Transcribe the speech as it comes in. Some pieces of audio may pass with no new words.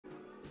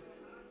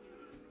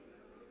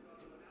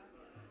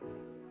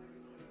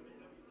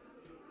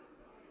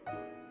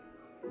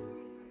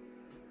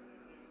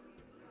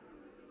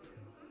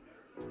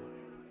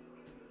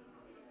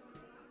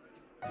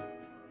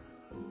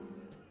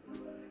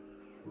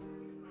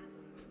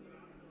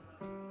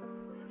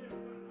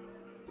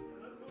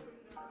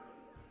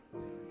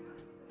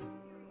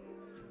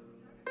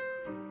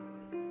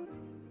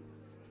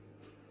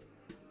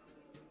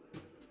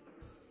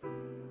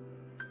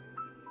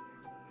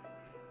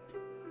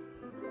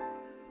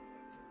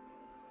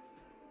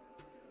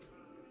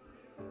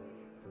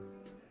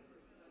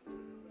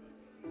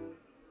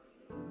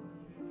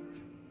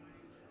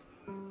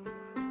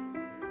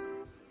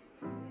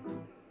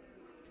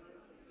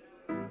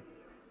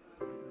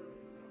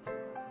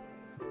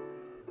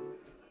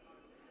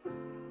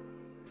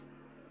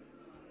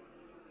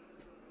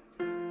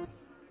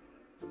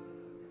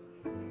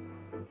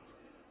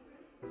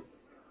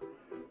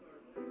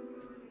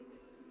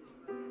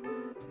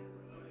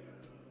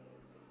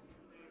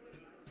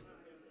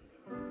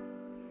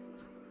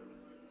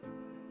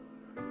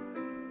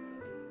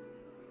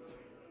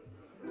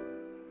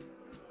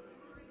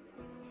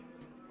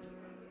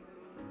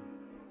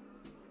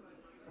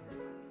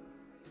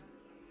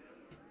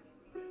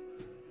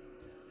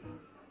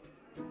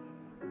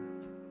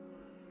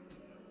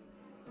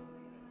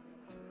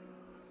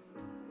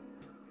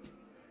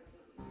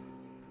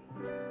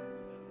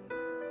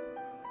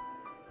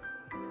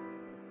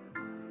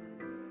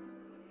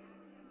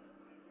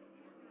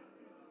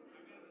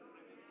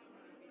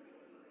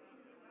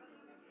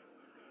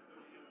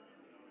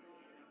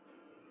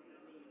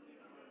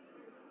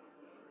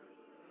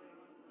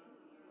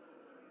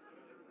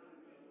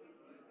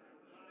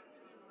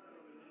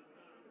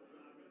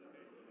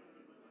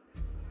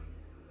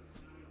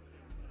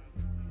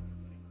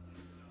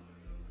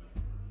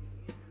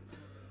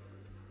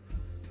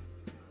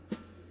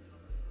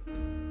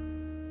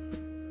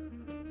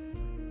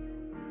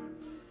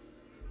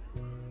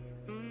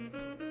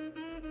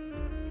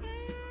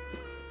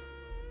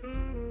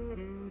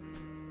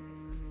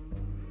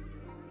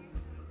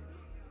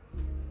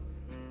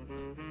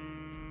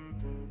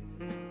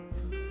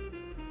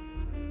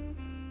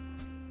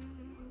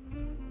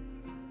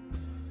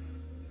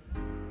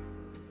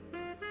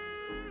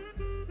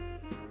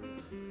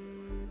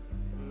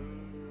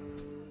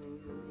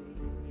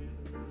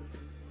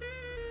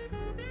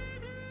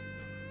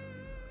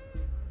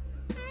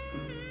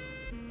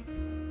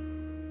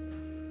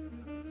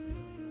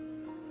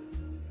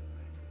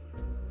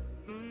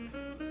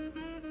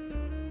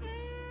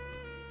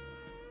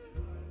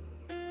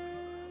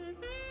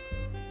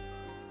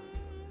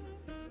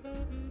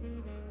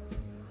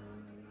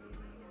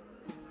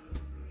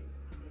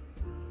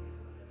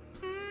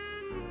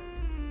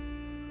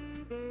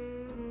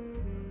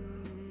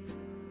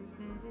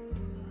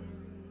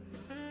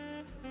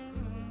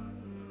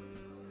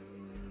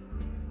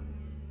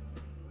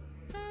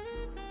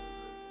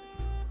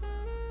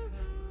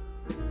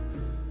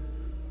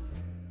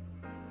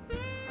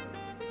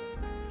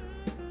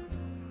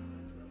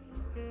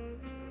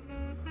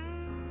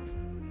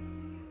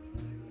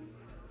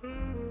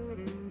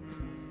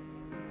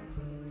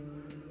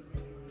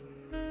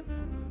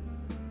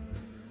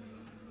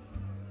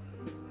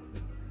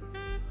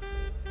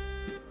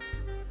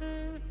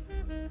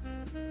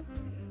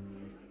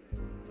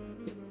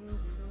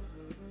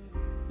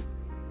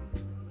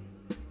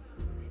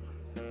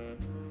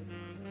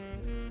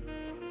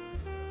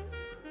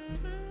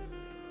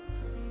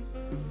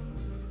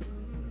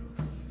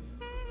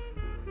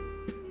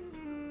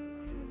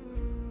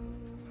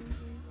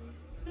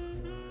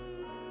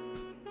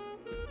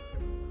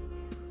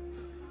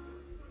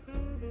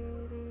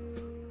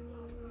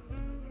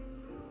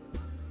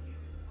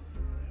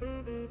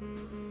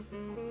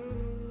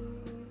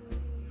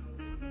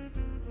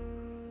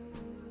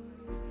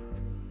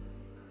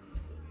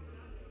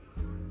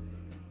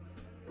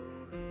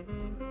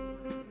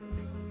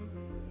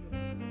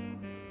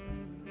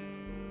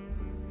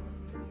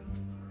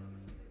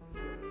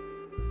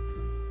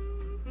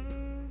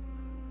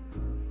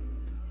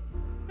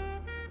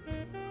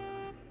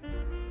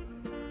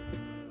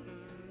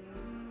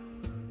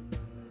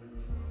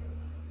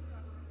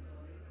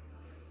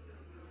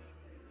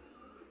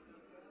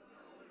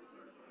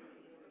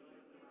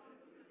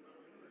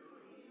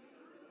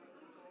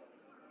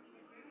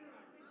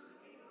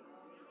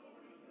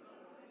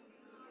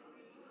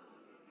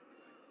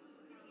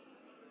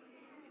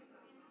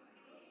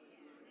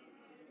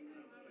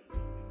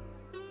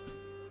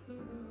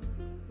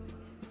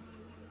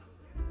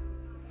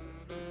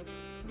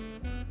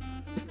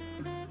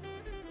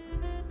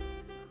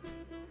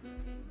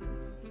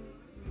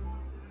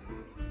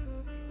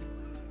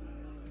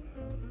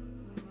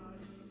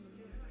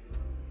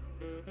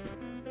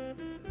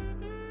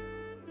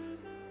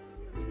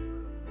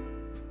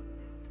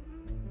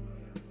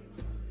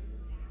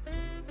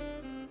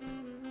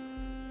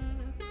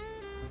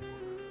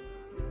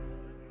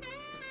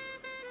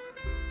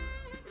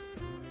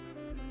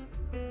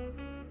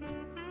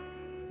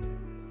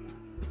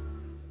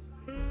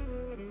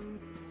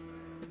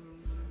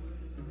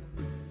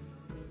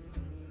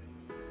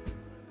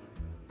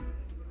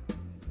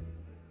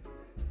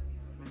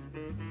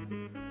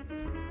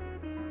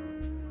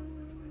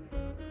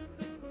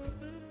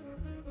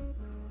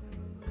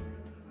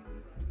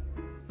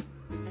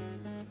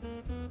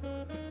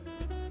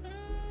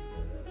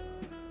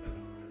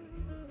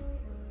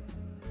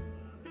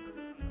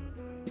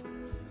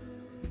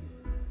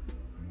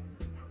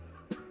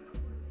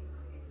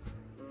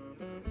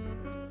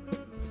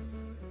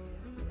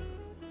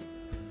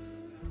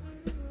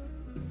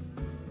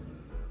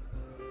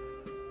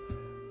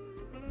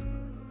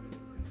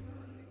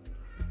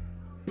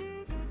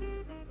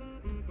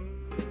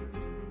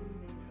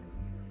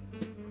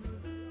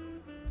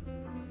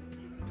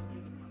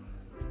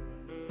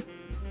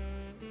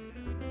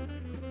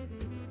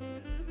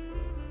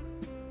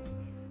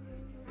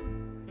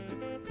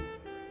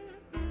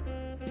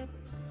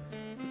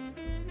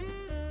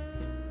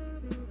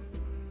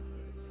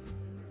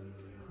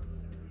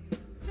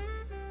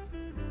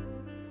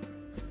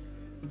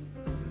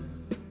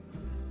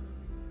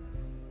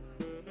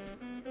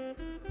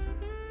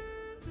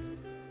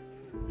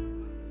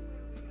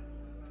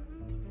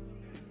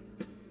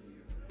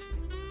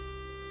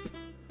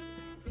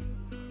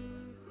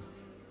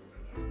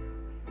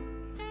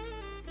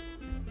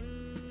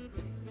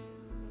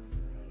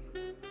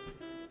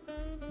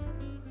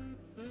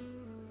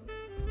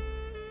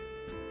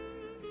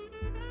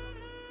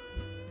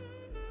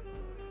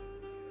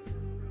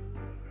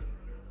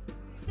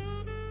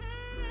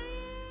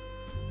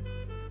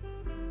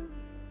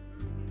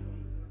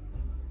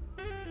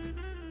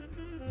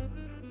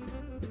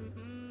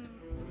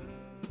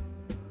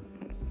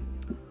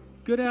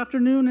Good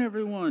afternoon,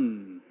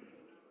 everyone.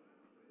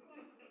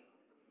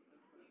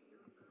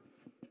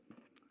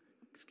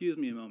 Excuse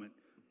me a moment.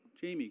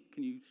 Jamie,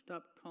 can you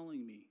stop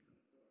calling me?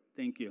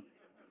 Thank you.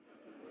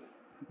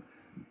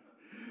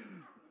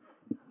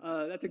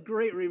 That's a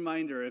great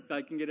reminder. If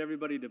I can get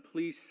everybody to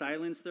please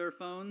silence their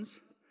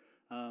phones.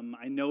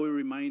 I know we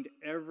remind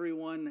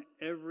everyone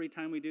every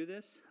time we do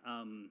this.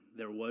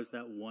 There was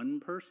that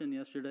one person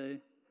yesterday.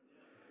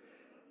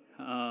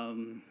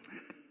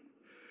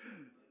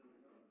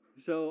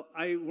 So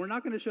we're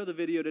not going to show the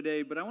video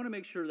today, but I want to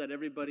make sure that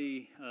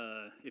everybody,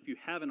 if you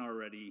haven't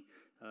already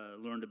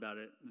learned about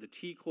it, the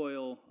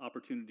T-coil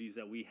opportunities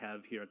that we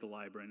have here at the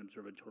Library and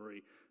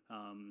Observatory.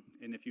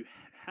 And if you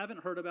haven't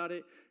heard about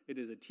it, it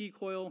is a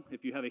T-coil.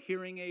 If you have a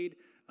hearing aid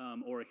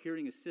or a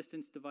hearing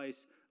assistance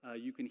device,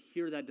 you can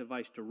hear that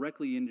device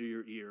directly into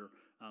your ear.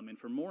 And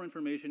for more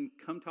information,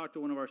 come talk to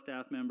one of our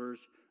staff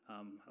members.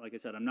 Like I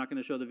said, I'm not going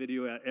to show the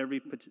video at every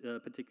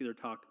particular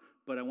talk,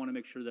 but I want to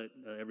make sure that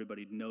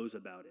everybody knows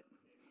about it.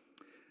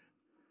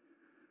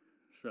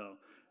 So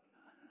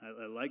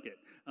I like it.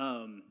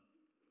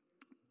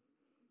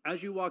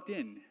 As you walked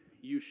in,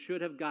 you should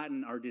have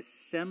gotten our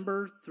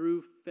December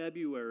through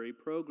February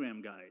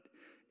program guide.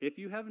 If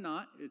you have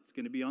not, it's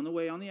going to be on the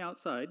way on the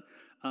outside.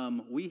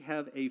 We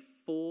have a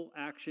full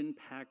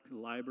action-packed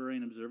library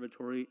and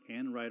observatory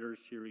and writers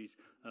series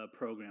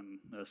program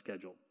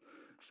schedule.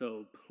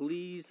 So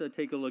please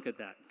take a look at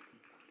that.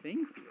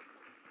 Thank you.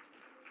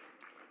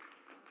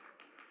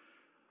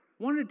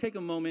 I wanted to take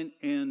a moment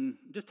and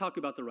just talk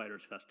about the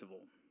Writers' Festival.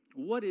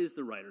 What is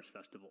the Writers'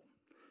 Festival?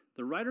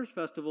 The Writers'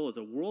 Festival is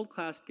a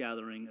world-class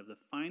gathering of the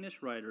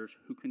finest writers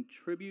who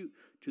contribute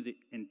to the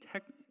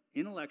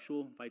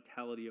intellectual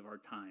vitality of our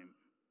time.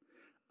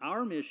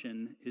 Our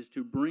mission is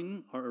to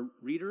bring our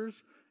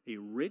readers a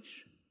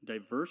rich,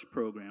 diverse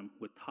program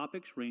with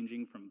topics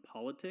ranging from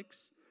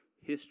politics,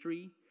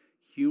 history,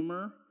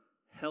 humor,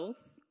 health,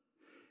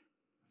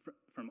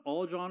 from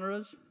all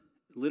genres,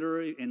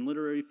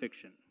 literary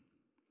fiction.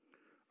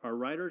 Our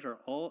writers are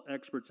all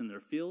experts in their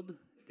field,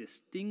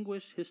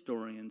 distinguished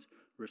historians,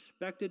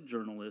 respected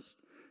journalists,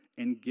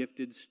 and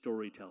gifted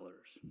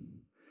storytellers.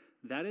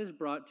 That is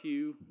brought to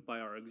you by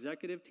our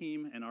executive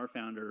team and our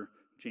founder,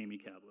 Jamie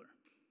Kabler.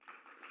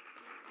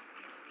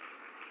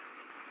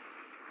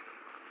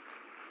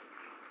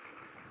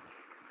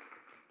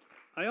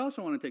 I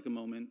also want to take a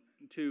moment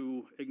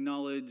to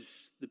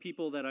acknowledge the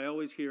people that I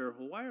always hear,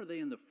 well, why are they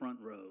in the front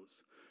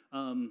rows?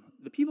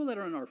 The people that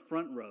are in our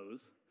front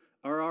rows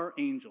are our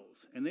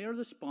angels, and they are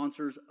the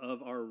sponsors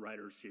of our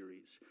Writers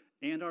Series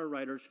and our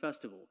Writers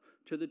Festival.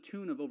 To the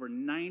tune of over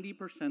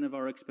 90% of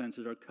our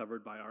expenses are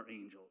covered by our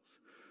angels.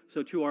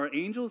 So to our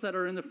angels that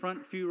are in the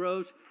front few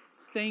rows,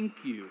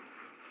 thank you.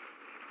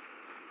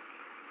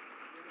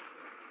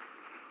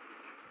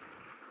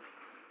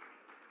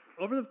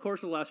 Over the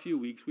course of the last few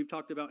weeks, we've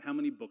talked about how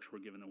many books were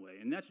given away,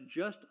 and that's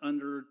just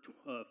under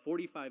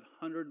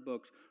 4,500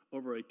 books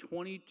over a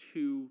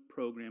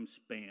 22-program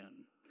span.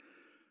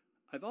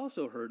 I've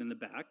also heard in the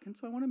back, and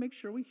so I want to make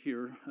sure we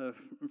hear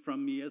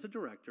from me as a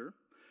director,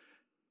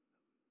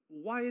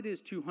 why it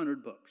is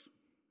 200 books.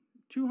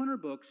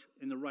 200 books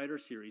in the Writer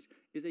Series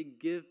is a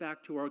give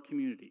back to our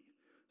community.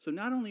 So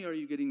not only are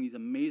you getting these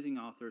amazing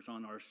authors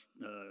on our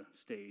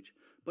stage,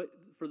 but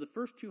for the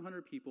first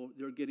 200 people,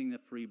 they're getting a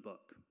free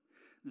book.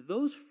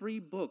 Those free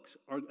books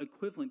are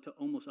equivalent to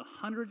almost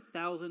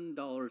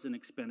 $100,000 in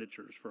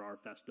expenditures for our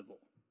festival.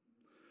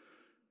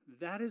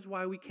 That is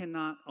why we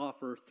cannot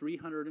offer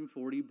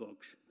 340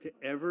 books to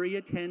every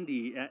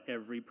attendee at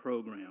every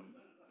program.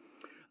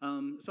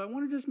 So I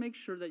want to just make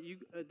sure that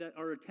that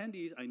our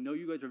attendees, I know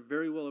you guys are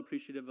very well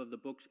appreciative of the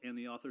books and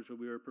the authors that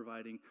we are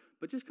providing,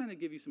 but just kind of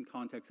give you some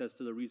context as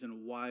to the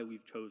reason why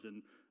we've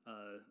chosen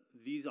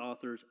these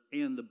authors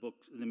and the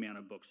books, the amount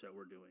of books that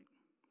we're doing.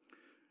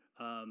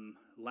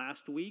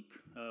 Last week,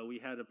 we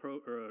had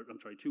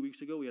 2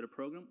 weeks ago, we had a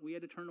program. We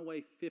had to turn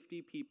away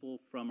 50 people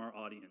from our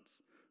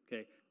audience.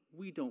 Okay,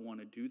 we don't want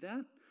to do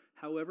that.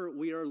 However,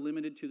 we are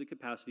limited to the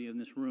capacity in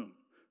this room.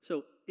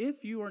 So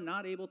if you are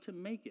not able to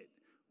make it,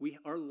 we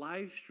are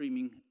live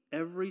streaming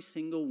every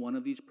single one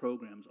of these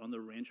programs on the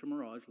Rancho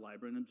Mirage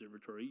Library and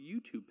Observatory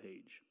YouTube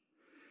page.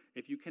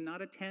 If you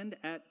cannot attend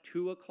at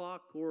 2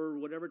 o'clock or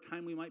whatever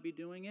time we might be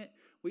doing it,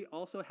 we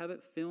also have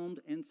it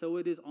filmed, and so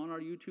it is on our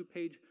YouTube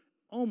page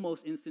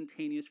almost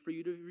instantaneous for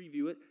you to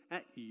review it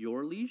at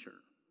your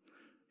leisure.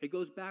 It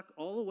goes back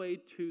all the way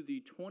to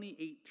the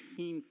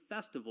 2018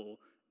 festival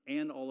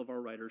and all of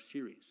our writer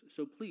series.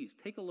 So please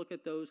take a look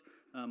at those.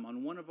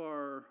 On one of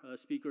our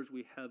speakers,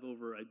 we have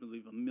over, I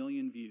believe, 1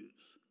 million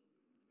views.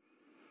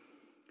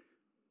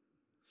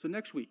 So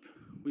next week,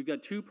 we've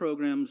got two more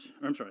programs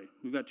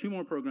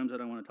that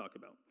I want to talk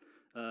about.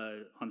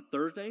 On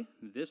Thursday,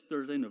 this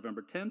Thursday,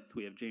 November 10th,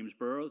 we have James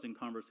Burrows in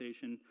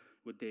conversation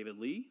with David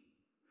Lee.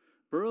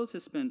 Burrows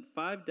has spent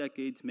 5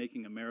 decades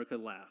making America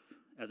laugh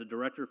as a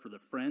director for The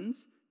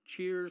Friends,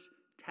 Cheers,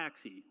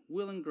 Taxi,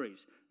 Will and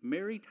Grace,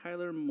 Mary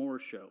Tyler Moore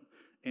Show,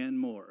 and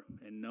more.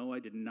 And no, I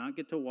did not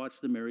get to watch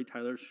the Mary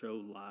Tyler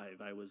Show live.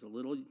 I was a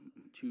little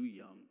too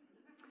young.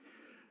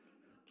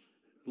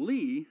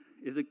 Lee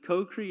is a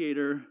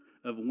co-creator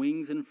of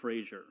Wings and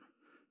Frasier,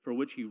 for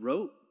which he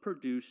wrote,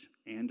 produced,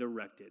 and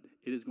directed.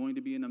 It is going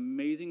to be an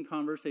amazing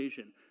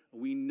conversation.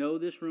 We know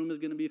this room is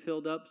going to be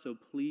filled up, so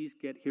please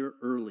get here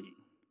early.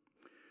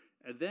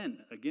 And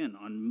then, again,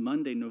 on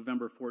Monday,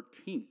 November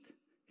 14th,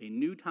 a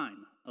new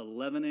time,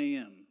 11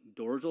 a.m.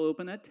 Doors will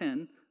open at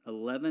 10,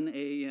 11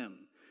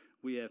 a.m.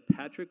 We have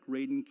Patrick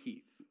Radden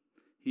Keefe.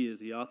 He is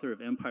the author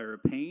of Empire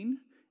of Pain,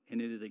 and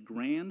it is a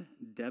grand,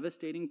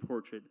 devastating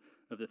portrait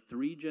of the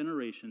 3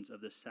 generations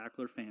of the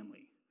Sackler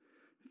family,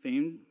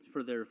 famed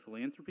for their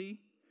philanthropy,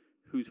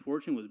 whose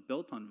fortune was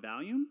built on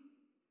Valium,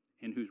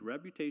 and whose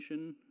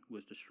reputation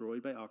was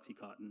destroyed by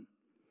OxyContin.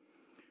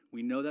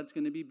 We know that's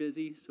going to be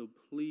busy, so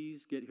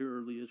please get here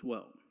early as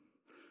well.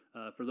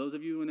 For those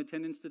of you in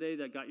attendance today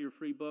that got your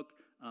free book,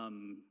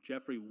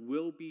 Jeffrey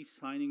will be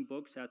signing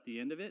books at the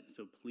end of it,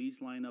 so please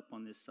line up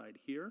on this side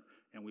here,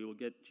 and we will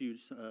get you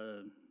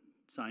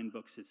signed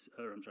books as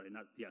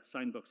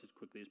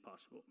quickly as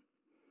possible.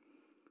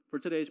 For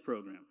today's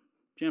program,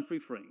 Jeffrey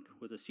Frank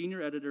was a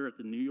senior editor at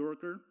The New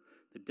Yorker,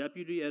 the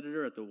deputy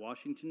editor at the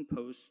Washington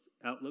Post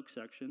Outlook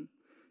section,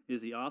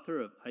 is the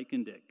author of Ike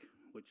and Dick,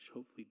 which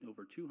hopefully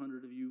over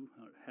 200 of you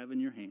have in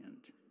your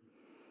hand.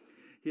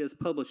 He has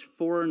published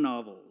 4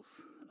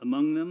 novels,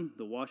 among them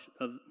the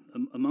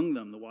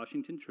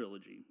Washington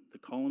Trilogy, The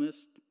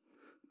Columnist,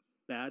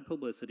 Bad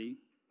Publicity,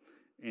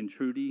 and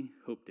Trudy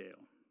Hopedale,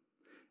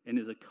 and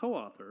is a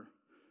co-author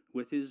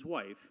with his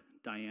wife,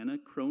 Diana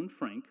Crone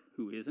Frank,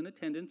 who is in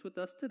attendance with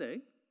us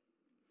today.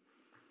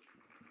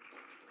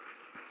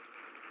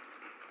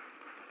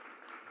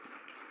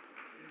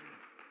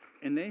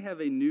 And they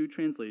have a new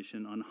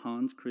translation on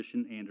Hans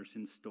Christian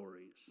Andersen's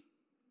stories,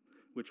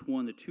 which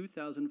won the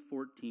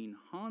 2014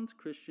 Hans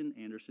Christian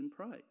Andersen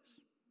Prize.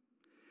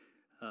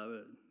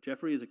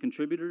 Jeffrey is a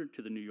contributor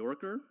to The New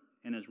Yorker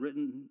and has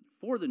written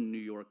for the New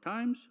York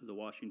Times, the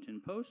Washington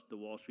Post, the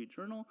Wall Street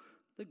Journal,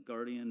 the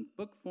Guardian,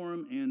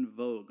 Bookforum, and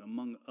Vogue,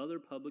 among other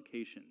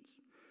publications.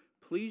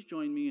 Please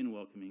join me in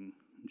welcoming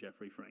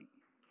Jeffrey Frank.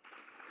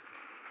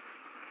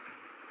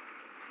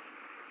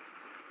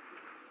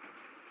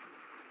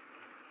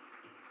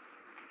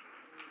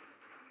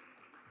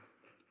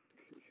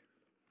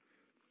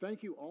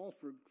 Thank you all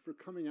for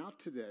coming out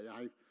today.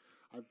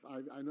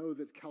 I know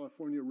that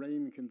California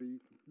rain can be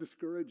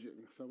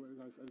discouraging, so it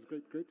was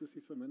great to see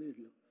so many of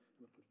you.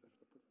 I'm going to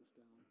put this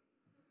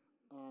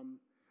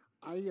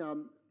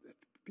down.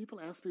 People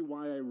ask me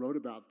why I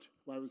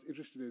was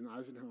interested in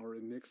Eisenhower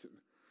and Nixon.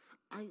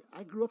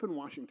 I grew up in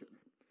Washington,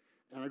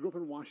 and I grew up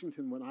in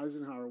Washington when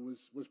Eisenhower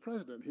was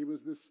president. He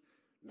was this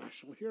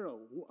national hero.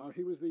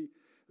 He was the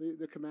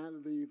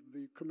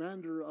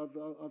commander of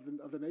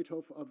the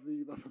NATO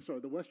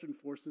the Western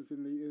forces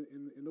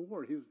in the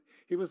war.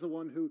 He was the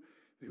one who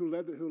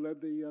led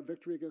the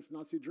victory against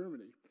Nazi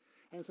Germany,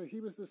 and so he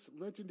was this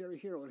legendary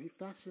hero, and he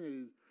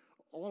fascinated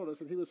all of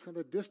us. And he was kind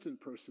of a distant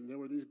person. There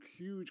were these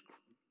huge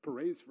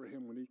parades for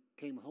him when he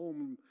came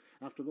home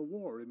after the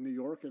war in New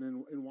York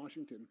and in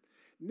Washington.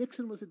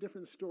 Nixon was a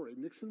different story.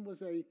 Nixon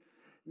was a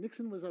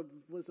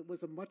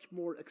much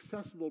more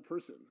accessible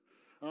person.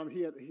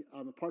 He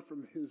apart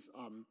from his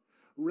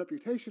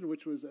reputation,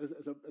 which was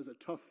as a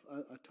tough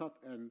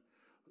and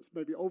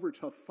maybe over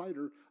tough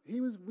fighter.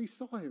 We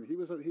saw him. He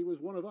was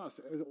one of us,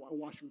 a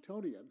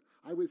Washingtonian.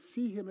 I would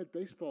see him at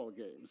baseball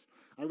games.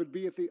 I would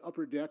be at the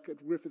upper deck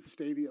at Griffith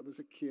Stadium as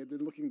a kid,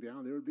 and looking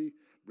down, there would be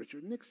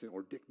Richard Nixon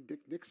or Dick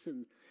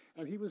Nixon,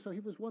 and he was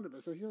one of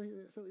us. So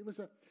it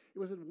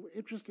was an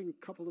interesting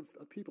couple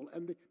of people,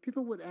 and the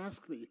people would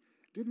ask me,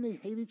 didn't they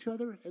hate each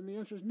other? And the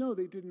answer is no,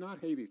 they did not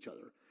hate each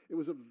other. It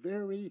was a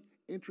very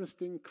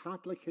interesting,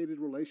 complicated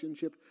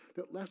relationship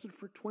that lasted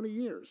for 20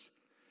 years.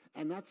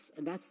 And that's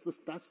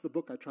the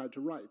book I tried to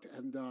write.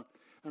 And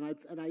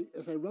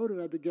as I wrote it,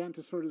 I began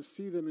to sort of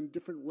see them in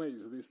different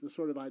ways. The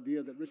sort of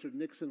idea that Richard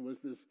Nixon was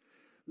this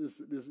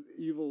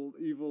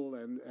evil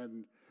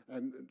and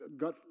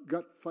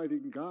gut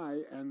fighting guy,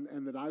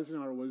 and that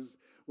Eisenhower was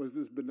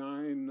this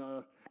benign,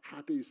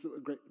 happy,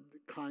 great,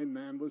 kind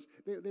man.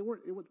 They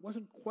weren't. It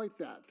wasn't quite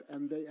that,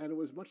 and it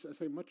was much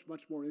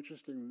more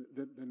interesting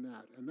than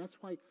that. And that's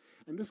why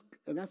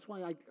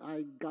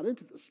I got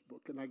into this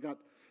book,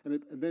 and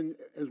then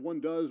as one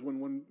does when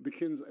one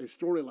begins a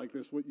story like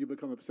this, you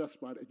become obsessed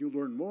by it, and you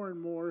learn more and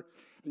more,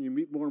 and you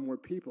meet more and more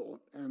people,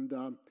 and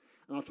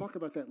I'll talk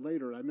about that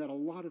later. I met a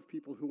lot of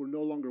people who were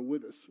no longer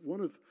with us.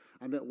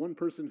 I met one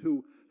person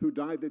who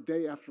died the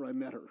day after I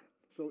met her.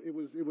 So it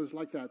was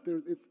like that.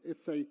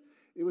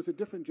 It was a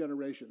different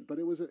generation, but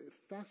it was a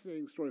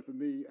fascinating story for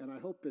me, and I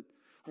hope that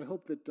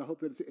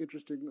it's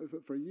interesting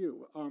for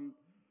you.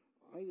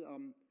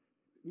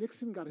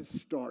 Nixon got his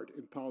start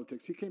in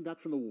politics. He came back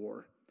from the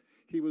war.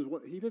 He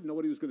didn't know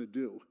what he was going to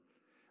do.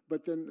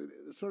 But then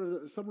sort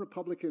of some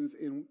Republicans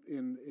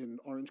in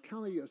Orange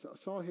County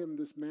saw him,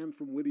 this man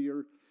from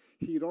Whittier.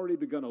 He had already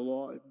become a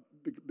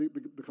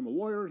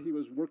lawyer. He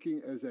was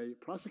working as a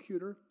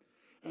prosecutor,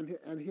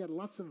 and he had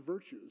lots of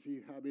virtues.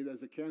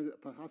 As a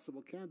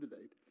possible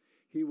candidate,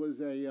 he was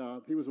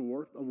a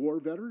war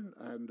veteran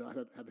and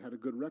had a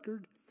good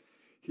record.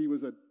 He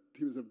was a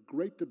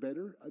great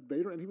debater,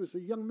 and he was a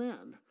young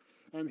man.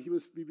 And he'd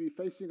be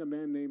facing a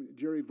man named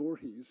Jerry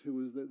Voorhees, who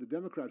was the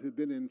Democrat who'd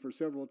been in for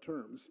several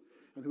terms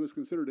and who was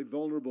considered a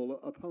vulnerable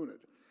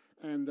opponent.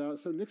 And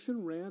so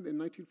Nixon ran in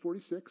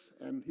 1946,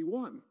 and he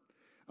won.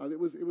 It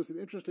was an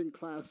interesting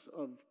class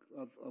of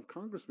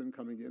congressmen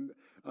coming in.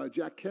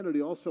 Jack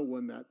Kennedy also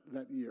won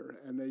that year,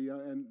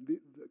 and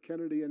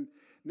Kennedy and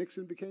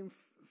Nixon became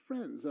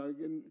friends.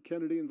 And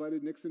Kennedy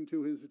invited Nixon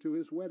to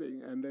his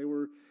wedding, and they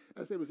were,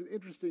 as I say, it was an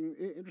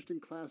interesting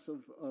class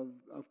of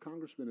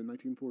congressmen in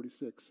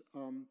 1946.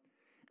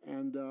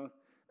 And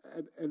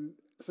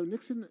so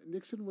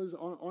Nixon was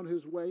on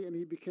his way, and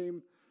he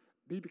became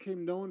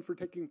known for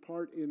taking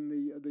part in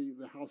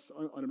the House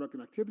Un-American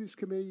Activities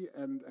Committee,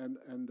 and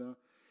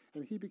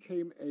he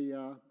became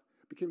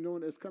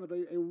known as kind of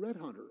a red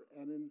hunter.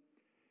 And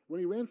when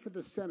he ran for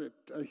the Senate,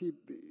 he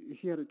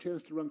had a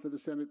chance to run for the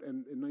Senate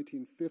in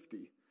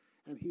 1950,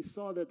 and he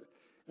saw that,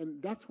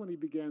 and that's when he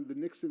began the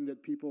Nixon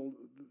that people,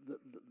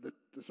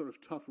 the sort of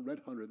tough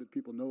red hunter that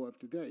people know of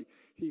today.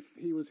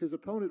 His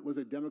opponent was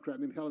a Democrat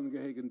named Helen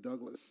Gahagan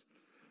Douglas,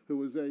 who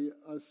was a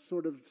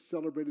sort of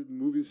celebrated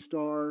movie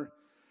star.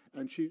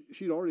 And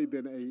she'd already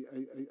been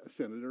a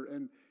senator,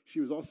 and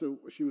she was also,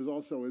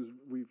 as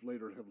we've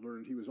later have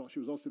learned, she was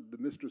also the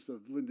mistress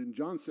of Lyndon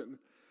Johnson,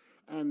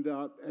 and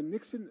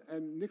Nixon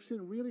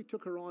really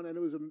took her on, and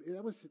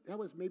that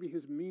was maybe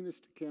his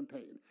meanest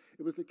campaign.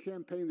 It was the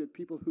campaign that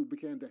people who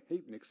began to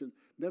hate Nixon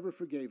never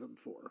forgave him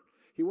for.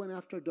 He went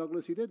after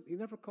Douglas. He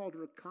never called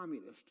her a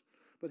communist,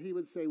 but he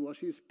would say, well,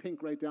 she's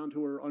pink right down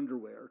to her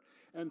underwear,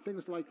 and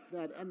things like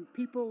that, and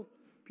people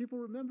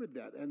remembered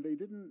that, and they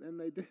didn't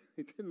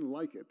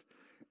like it,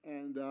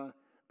 and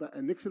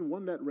Nixon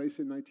won that race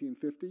in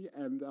 1950,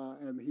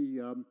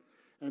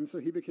 and so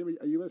he became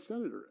a U.S.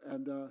 senator,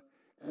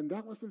 and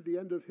that wasn't the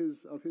end of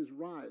his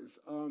rise.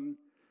 Then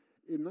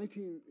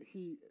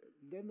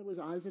there was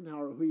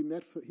Eisenhower, who he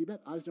met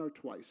Eisenhower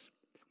twice.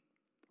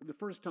 The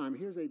first time,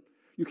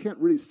 you can't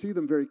really see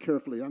them very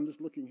carefully. I'm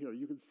just looking here.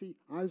 You can see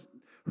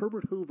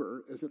Herbert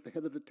Hoover is at the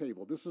head of the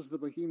table. This is the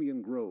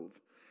Bohemian Grove.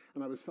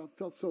 And I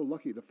felt so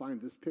lucky to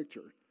find this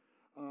picture.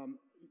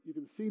 You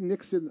can see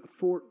Nixon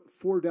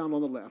four down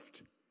on the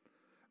left.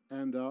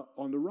 And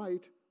on the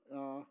right,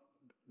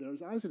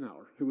 there's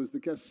Eisenhower, who was the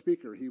guest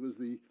speaker. He was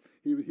going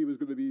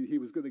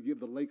to give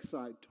the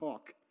lakeside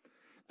talk.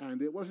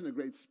 And it wasn't a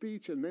great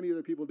speech, and many of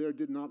the people there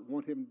did not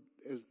want him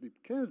as the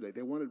candidate.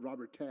 They wanted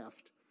Robert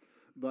Taft.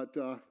 But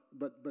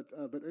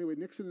anyway,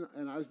 Nixon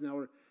and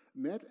Eisenhower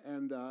met,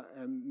 and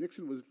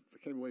Nixon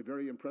came away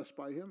very impressed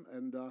by him.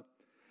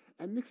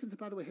 And Nixon,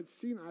 by the way, had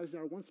seen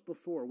Eisenhower once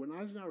before. When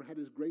Eisenhower had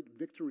his great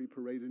victory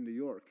parade in New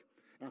York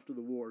after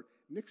the war,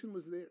 Nixon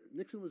was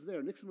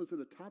there. Nixon was at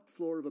the top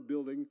floor of a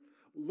building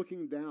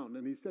looking down,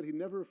 and he said he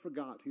never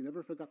forgot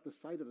the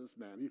sight of this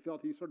man. He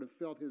sort of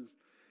felt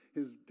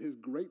his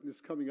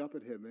greatness coming up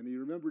at him, and he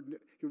remembered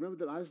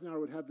that Eisenhower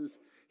would have this,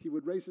 he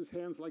would raise his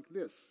hands like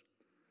this.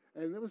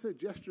 And that was a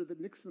gesture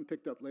that Nixon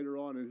picked up later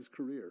on in his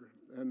career.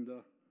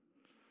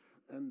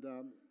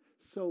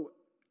 So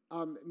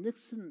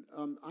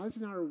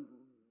Eisenhower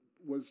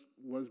was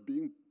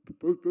being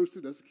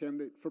boosted as a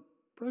candidate for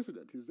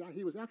president.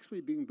 He was actually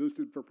being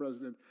boosted for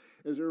president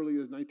as early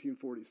as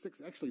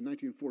 1946, actually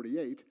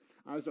 1948.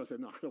 Eisenhower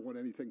said, no, I don't want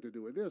anything to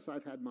do with this.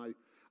 I've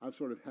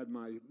sort of had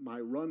my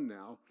run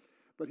now.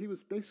 But he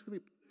was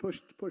basically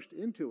pushed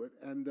into it,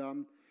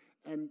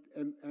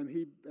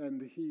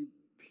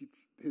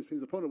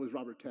 his opponent was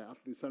Robert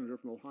Taft, the senator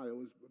from Ohio,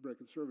 was very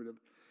conservative,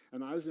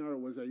 and Eisenhower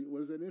was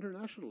an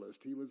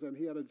internationalist.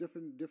 He had a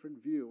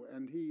different view,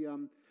 and it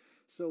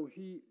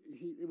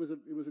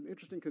was an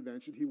interesting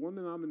convention. He won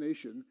the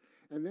nomination,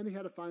 and then he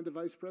had to find a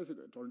vice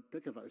president or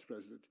pick a vice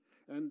president.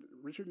 And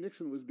Richard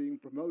Nixon was being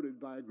promoted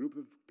by a group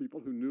of people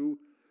who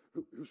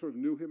sort of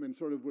knew him and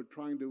sort of were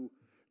trying to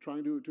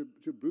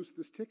boost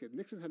this ticket.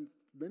 Nixon had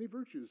many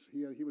virtues.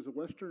 He was a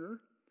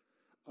Westerner.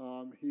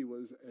 He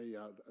was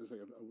a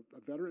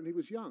veteran. He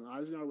was young.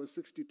 Eisenhower was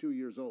 62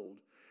 years old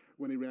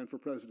when he ran for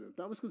president.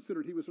 That was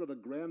considered, he was sort of a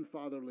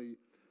grandfatherly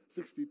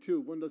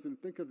 62. One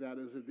doesn't think of that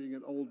as being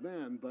an old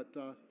man, but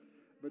there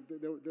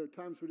are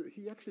times where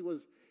he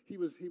was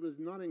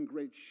not in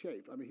great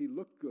shape. I mean, he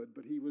looked good,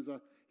 but he was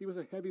a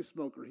heavy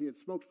smoker. He had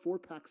smoked 4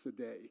 packs a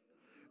day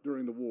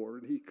during the war,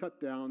 and he cut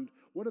down.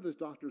 One of his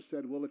doctors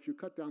said, "Well, if you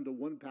cut down to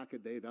 1 pack a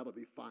day, that'll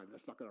be fine.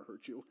 That's not going to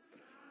hurt you."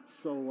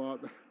 So.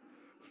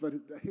 But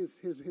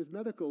his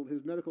medical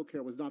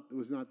care was not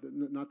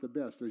the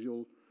best, as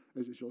you'll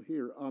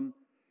hear.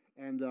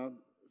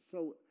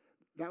 So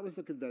that was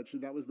the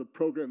convention. That was the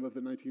program of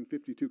the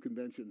 1952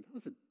 convention. That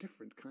was a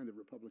different kind of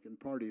Republican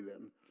Party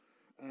then.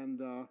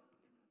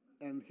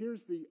 And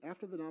here's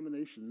after the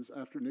nominations,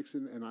 after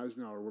Nixon and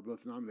Eisenhower were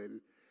both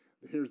nominated,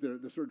 here's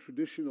the sort of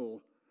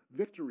traditional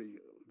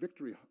victory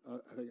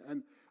thing.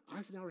 And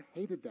Eisenhower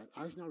hated that.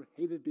 Eisenhower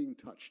hated being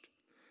touched,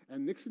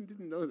 and Nixon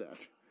didn't know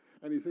that.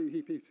 And he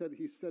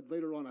said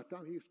later on, I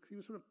thought he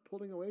was sort of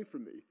pulling away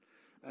from me,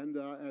 and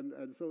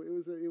so it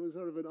was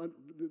sort of at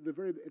the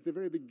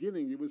very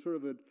beginning it was sort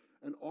of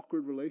an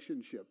awkward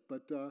relationship,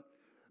 but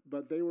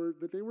they were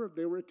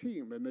a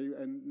team,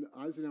 and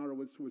Eisenhower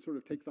would sort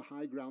of take the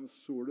high ground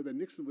sort of, and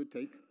Nixon would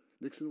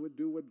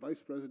do what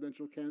vice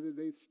presidential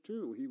candidates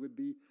do. He would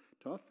be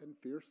tough and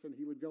fierce, and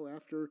he would go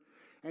after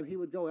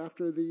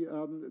the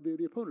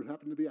opponent. It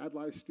happened to be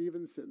Adlai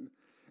Stevenson,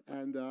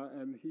 and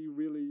he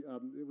really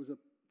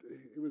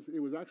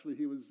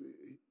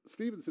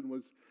Stevenson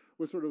was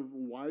sort of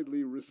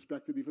widely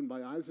respected even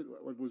by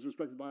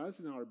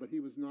Eisenhower, but he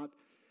was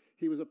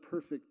a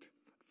perfect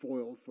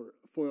foil for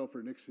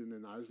Nixon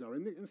and Eisenhower.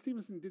 And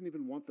Stevenson didn't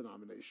even want the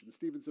nomination.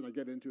 Stevenson, I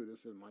get into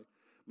this in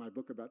my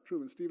book about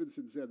Truman.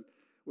 Stevenson said,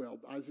 well,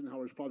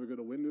 Eisenhower's probably going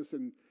to win this,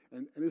 and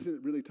isn't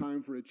it really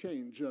time for a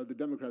change? The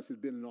Democrats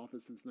had been in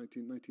office since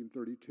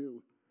 1932.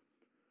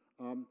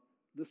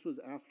 This was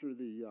after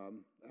the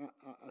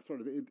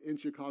sort of in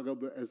Chicago,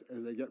 but as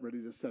they get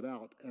ready to set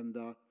out, and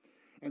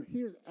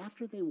here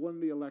after they won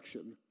the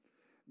election,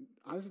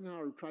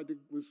 Eisenhower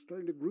was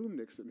starting to groom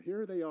Nixon.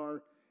 Here they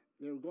were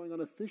going on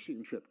a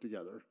fishing trip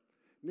together.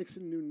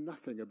 Nixon knew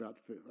nothing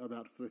about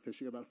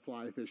fishing, about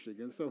fly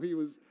fishing, and so he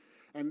was.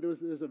 And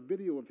there's a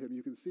video of him.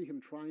 You can see him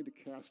trying to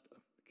cast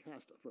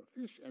for a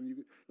fish, and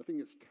the thing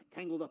gets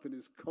tangled up in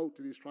his coat,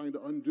 and he's trying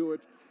to undo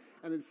it.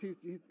 And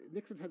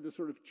Nixon had this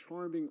sort of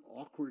charming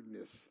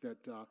awkwardness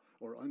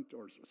or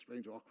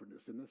strange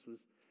awkwardness, and this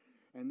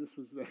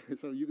was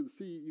so you can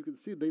see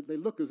they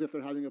look as if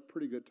they're having a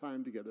pretty good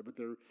time together, but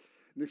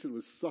Nixon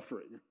was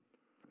suffering.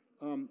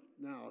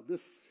 Now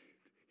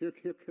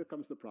here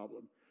comes the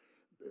problem.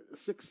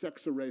 6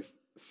 sex arrays.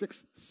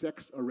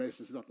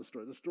 This is not the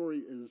story. The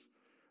story is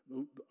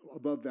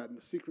above that in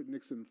the secret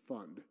Nixon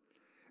fund.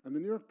 And the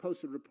New York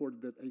Post had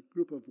reported that a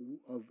group of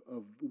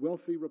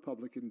wealthy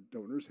Republican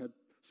donors had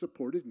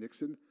supported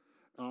Nixon,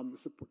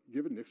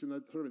 given Nixon a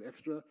sort of an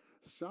extra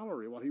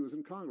salary while he was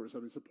in Congress. I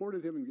mean,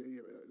 supported him and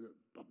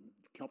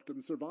helped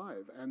him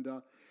survive. And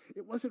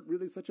it wasn't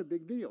really such a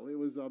big deal. It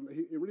was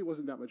it really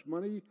wasn't that much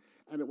money,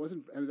 and it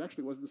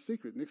actually wasn't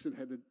secret. Nixon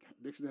had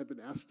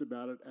been asked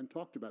about it and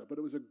talked about it, but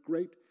it was a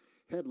great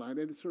headline,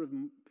 and it sort of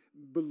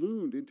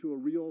ballooned into a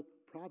real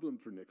problem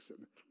for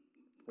Nixon.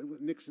 It was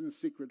Nixon's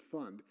secret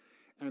fund.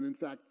 And in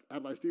fact,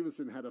 Adlai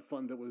Stevenson had a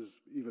fund that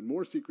was even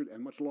more secret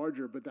and much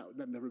larger, but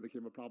that never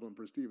became a problem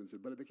for Stevenson.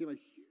 But it became a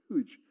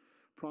huge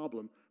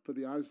problem for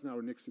the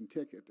Eisenhower-Nixon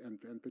ticket,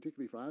 and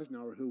particularly for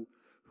Eisenhower, who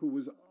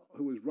was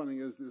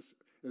running as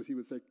he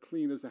would say,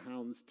 clean as a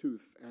hound's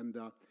tooth. And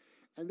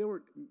there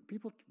were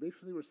people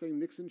basically were saying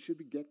Nixon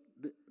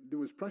there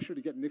was pressure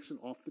to get Nixon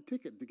off the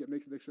ticket, to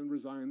make Nixon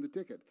resign the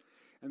ticket.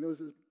 And it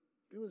was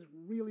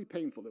really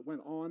painful. It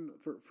went on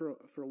for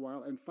a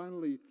while, and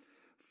finally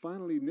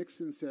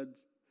Nixon said,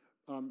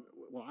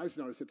 well,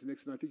 Eisenhower said to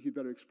Nixon, I think you'd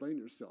better explain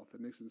yourself.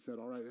 And Nixon said,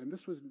 all right. And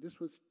this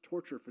was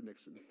torture for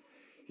Nixon.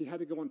 He had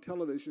to go on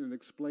television and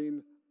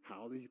explain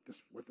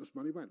what this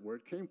money went, where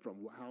it came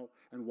from,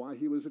 and why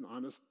he was an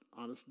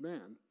honest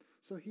man.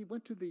 So he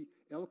went to the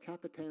El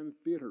Capitan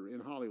Theater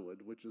in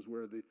Hollywood, which is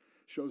where the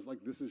shows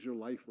like This Is Your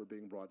Life were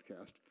being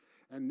broadcast.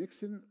 And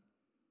Nixon,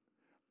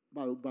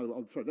 by the way,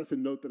 I'm sorry, that's a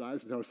note that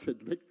Eisenhower said,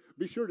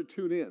 be sure to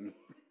tune in.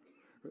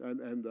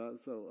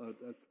 So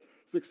that's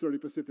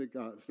 6:30 Pacific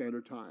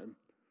Standard Time.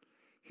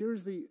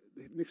 here's the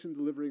Nixon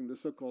delivering the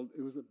so-called,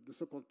 the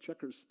so-called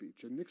checkers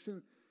speech. And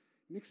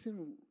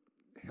Nixon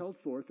held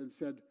forth and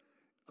said,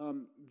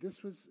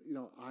 this was,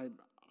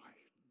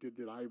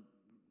 did I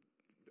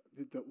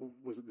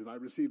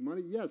receive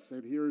money? Yes,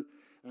 and here,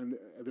 and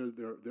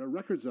there are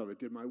records of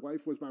it.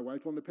 Was my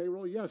wife on the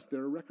payroll? Yes,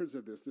 there are records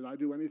of this. Did I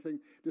do anything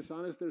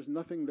dishonest? There's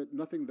nothing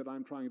that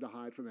I'm trying to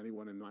hide from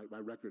anyone, and my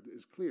record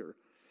is clear.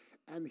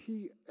 And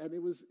he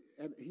was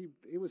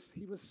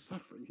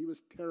suffering. He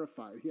was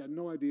terrified. He had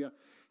no idea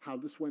how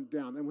this went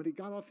down. And when he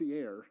got off the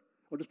air,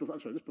 or just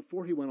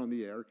before he went on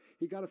the air,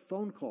 he got a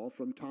phone call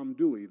from Tom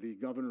Dewey, the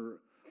governor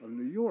of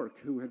New York,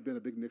 who had been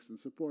a big Nixon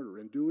supporter.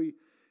 And Dewey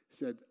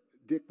said,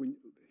 Dick,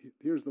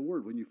 here's the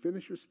word. When you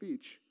finish your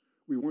speech,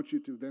 we want you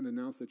to then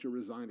announce that you're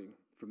resigning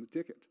from the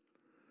ticket.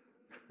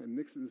 And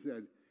Nixon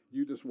said,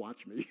 you just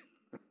watch me.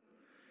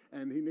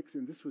 And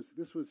Nixon, this was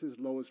his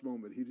lowest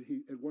moment.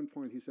 He at one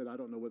point he said, I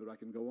don't know whether I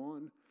can go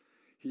on.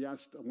 He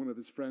asked one of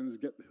his friends,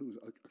 who's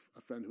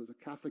a friend who was a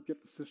Catholic, get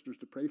the sisters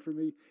to pray for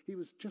me. He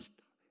was just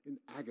in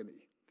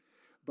agony.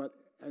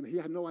 And he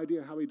had no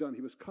idea how he'd done.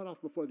 He was cut off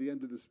before the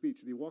end of the speech,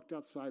 and he walked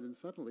outside, and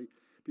suddenly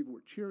people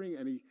were cheering,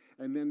 and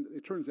then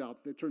it turns out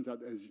it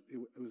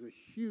was a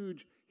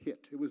huge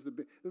hit.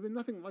 There'd been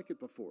nothing like it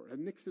before.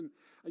 And Nixon,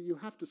 you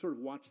have to sort of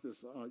watch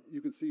this. You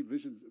can see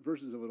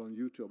versions of it on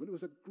YouTube. And it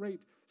was a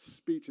great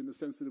speech in the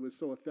sense that it was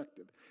so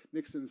effective.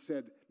 Nixon's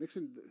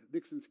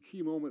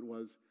key moment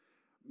was,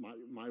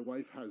 my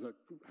wife has a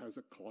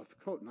cloth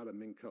coat, not a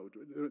mink coat.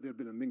 There had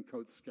been a mink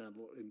coat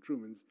scandal in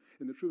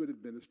the Truman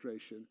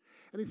administration.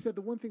 And he said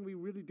the one thing we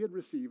really did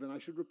receive, and I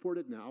should report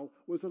it now,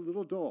 was a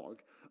little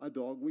dog, a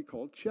dog we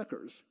called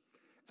Checkers.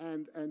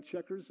 And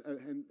Checkers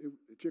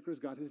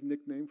got his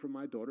nickname from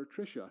my daughter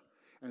Tricia,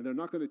 and they're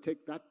not going to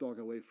take that dog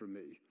away from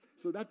me.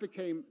 So that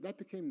became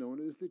known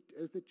as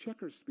the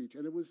Checkers speech,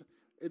 and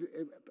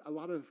a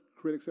lot of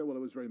critics said, well,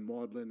 it was very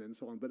maudlin and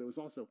so on, but it was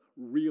also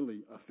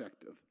really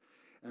effective.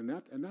 And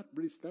that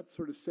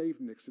sort of saved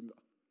Nixon,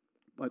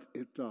 but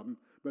it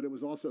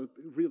was also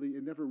really he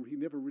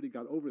never really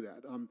got over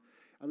that.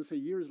 I would say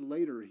years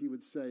later he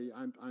would say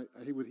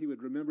he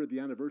would remember the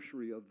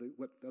anniversary of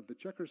the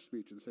Checkers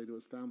speech and say to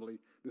his family,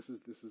 this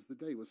is the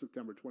day. It was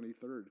September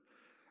 23rd,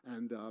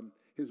 and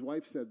his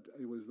wife said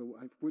I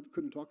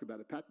couldn't talk about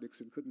it. Pat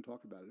Nixon couldn't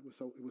talk about it. It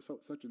was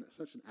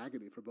such an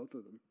agony for both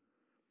of them.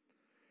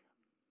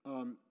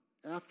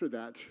 After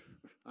that,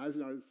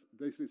 Eisenhower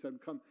basically said,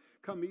 "Come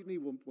meet me.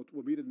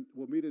 We'll meet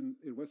in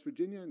West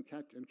Virginia and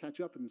catch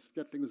up and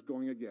get things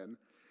going again."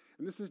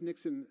 And this is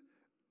Nixon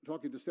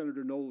talking to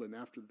Senator Nolan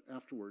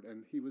afterward,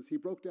 and he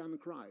broke down and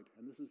cried.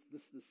 And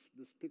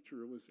this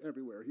picture was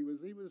everywhere. He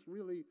was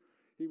really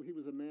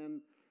a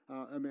man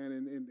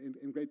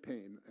in great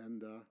pain.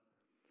 And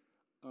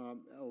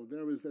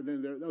there's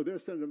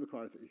Senator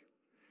McCarthy,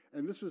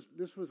 and this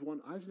was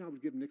one Eisenhower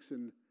would give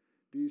Nixon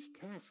these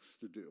tasks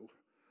to do.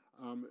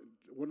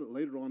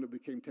 Later on, it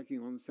became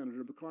taking on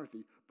Senator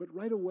McCarthy. But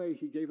right away,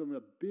 he gave him a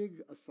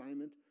big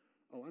assignment.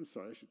 Oh, I'm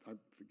sorry.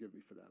 Forgive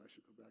me for that. I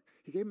should go back.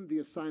 He gave him the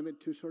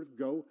assignment to sort of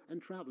go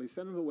and travel. He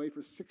sent him away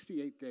for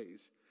 68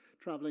 days,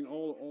 traveling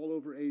all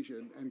over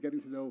Asia and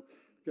getting to know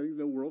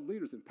world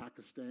leaders in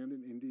Pakistan,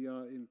 in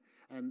India,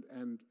 and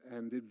in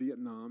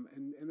Vietnam.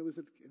 And it was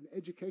an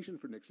education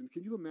for Nixon.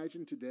 Can you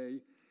imagine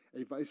today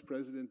a vice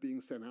president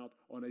being sent out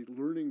on a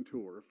learning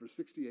tour for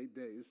 68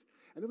 days?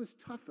 And it was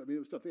tough. I mean, it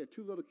was tough. They had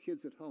two little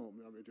kids at home.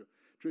 I mean,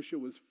 Tricia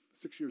was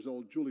 6 years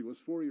old. Julie was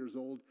 4 years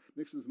old.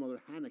 Nixon's mother,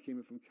 Hannah, came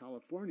in from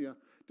California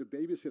to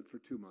babysit for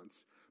 2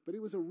 months. But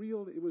it was a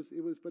real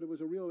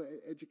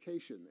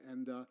education.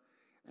 And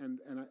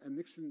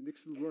Nixon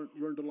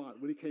learned a lot.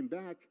 When he came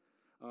back,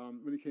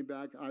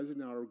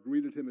 Eisenhower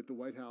greeted him at the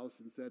White House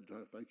and said,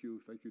 "Thank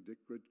you, Dick.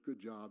 Good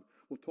job.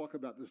 We'll talk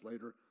about this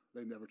later."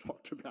 They never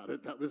talked about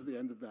it. That was the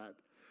end of that.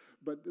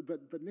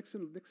 But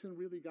Nixon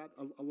really got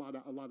a lot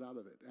out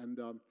of it. And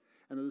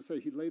as I say,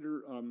 he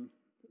later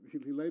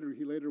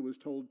was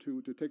told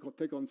to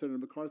take on Senator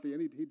McCarthy,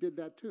 and he did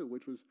that too,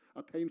 which was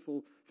a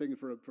painful thing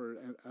for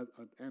an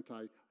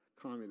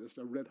anti-communist,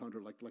 a red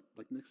hunter like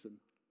Nixon.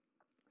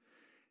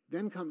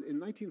 Then comes in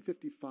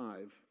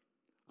 1955,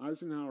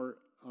 Eisenhower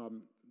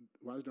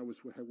was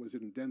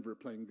in Denver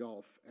playing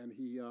golf, and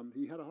he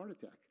had a heart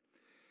attack.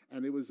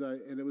 And it was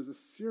a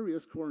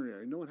serious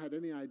coronary. No one had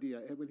any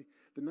idea. And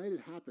the night it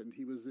happened,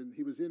 he woke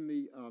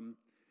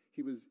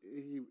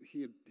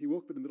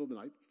up in the middle of the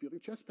night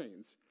feeling chest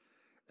pains,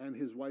 and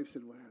his wife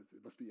said, "Well,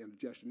 it must be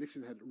indigestion."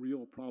 Nixon had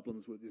real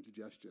problems with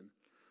indigestion,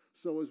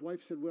 so his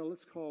wife said, "Well,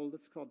 let's call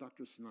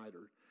Dr.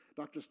 Snyder."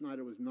 Dr.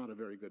 Snyder was not a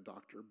very good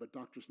doctor, but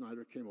Dr.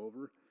 Snyder came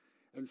over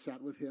and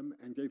sat with him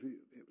and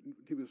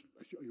he was,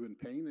 "Are you in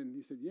pain?" And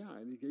he said, "Yeah,"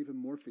 and he gave him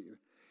morphine,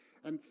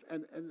 and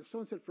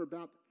someone said for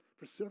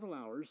several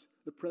hours,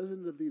 the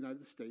President of the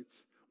United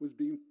States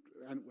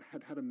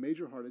had a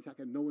major heart attack,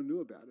 and no one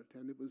knew about it.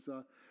 And it was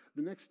the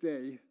next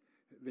day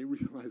they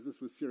realized this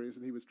was serious,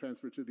 and he was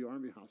transferred to the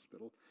Army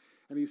hospital,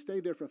 and he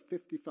stayed there for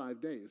 55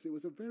 days. It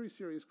was a very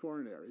serious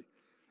coronary,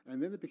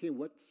 and then it became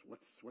what's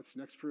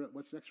next for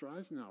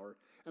Eisenhower,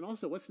 and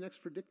also what's next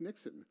for Dick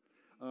Nixon.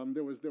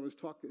 There was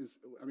talk.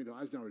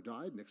 Eisenhower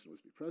died. Nixon was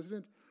to be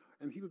president,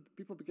 and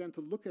people began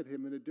to look at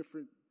him in a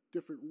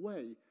different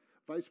way.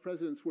 Vice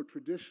presidents were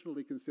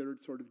traditionally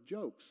considered sort of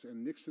jokes,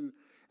 and Nixon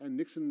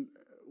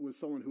was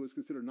someone who was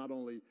considered not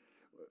only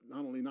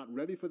not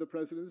ready for the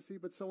presidency,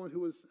 but someone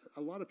who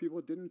a lot of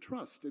people didn't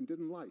trust and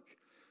didn't like.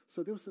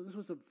 So this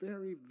was a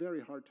very,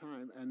 very hard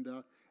time, and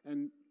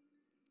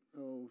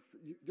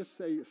just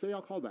say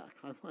I'll call back.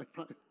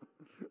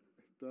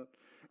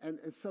 And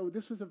so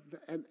this was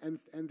and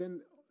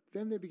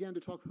then they began to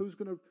talk who's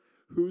going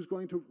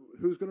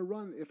to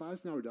run if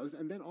Eisenhower does,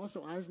 and then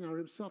also Eisenhower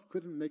himself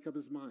couldn't make up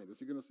his mind. Is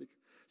he going to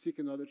seek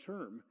another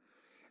term?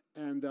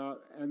 And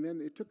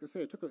then it took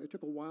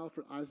a while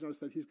for Eisenhower to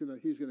say he's going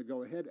to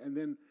go ahead. And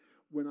then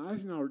when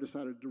Eisenhower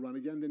decided to run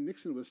again, then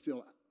Nixon was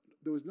still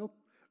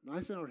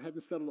Eisenhower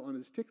hadn't settled on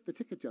the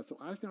ticket yet. So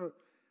Eisenhower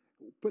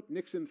put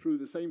Nixon through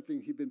the same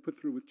thing he'd been put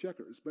through with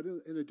Chequers, but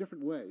in a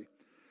different way.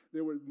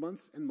 There were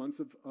months and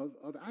months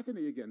of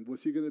agony again.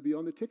 Was he going to be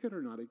on the ticket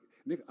or not?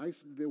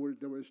 There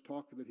was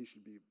talk that he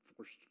should be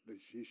forced, that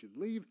he should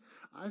leave.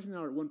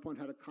 Eisenhower at one point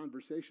had a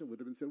conversation with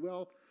him and said,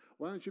 well,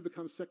 why don't you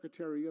become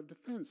Secretary of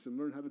Defense and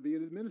learn how to be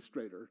an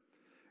administrator?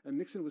 And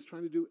Nixon was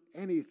trying to do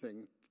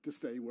anything to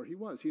stay where he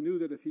was. He knew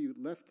that if he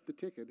left the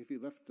ticket, it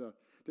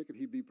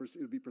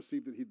would be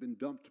perceived that he'd been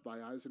dumped by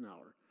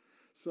Eisenhower.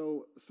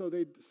 So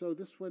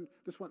this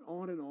went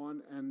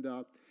on, and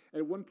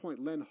at one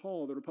point, Len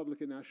Hall, the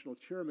Republican National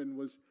Chairman,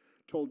 was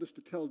told just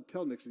to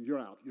tell Nixon, "You're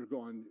out, you're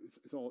gone,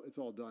 it's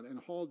all done." And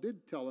Hall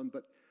did tell him,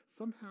 but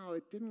somehow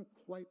it didn't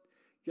quite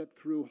get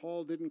through.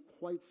 Hall didn't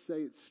quite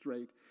say it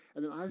straight,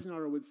 and then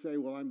Eisenhower would say,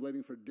 "Well, I'm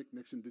waiting for Dick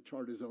Nixon to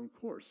chart his own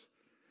course,"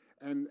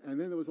 and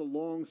then there was a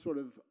long sort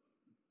of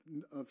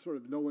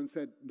no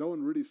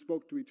one really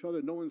spoke to each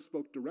other. No one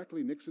spoke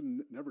directly.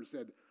 Nixon never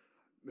said,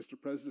 "Mr.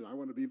 President, I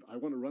want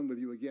to run with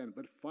you again."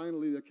 But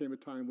finally, there came a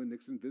time when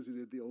Nixon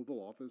visited the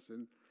Oval Office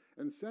and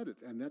said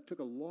it, and that took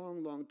a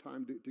long, long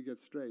time to get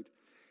straight.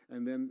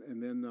 And then the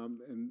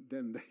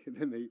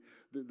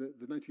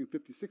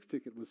 1956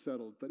 ticket was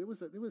settled. But it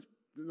was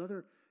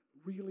another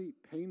really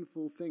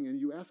painful thing. And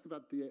you ask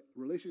about the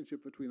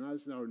relationship between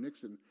Eisenhower and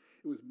Nixon.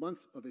 It was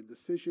months of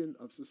indecision,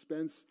 of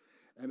suspense,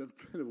 and of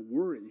kind of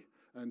worry,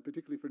 and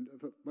particularly for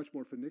much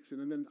more for Nixon.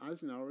 And then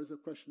Eisenhower is a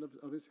question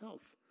of his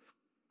health.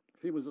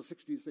 He was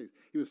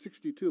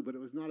 62, but he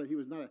was not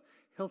a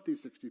healthy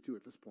 62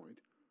 at this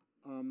point.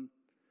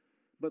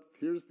 But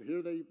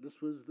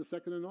this was the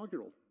second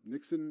inaugural.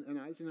 Nixon and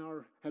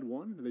Eisenhower had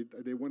won.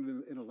 They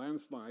won in a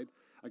landslide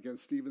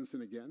against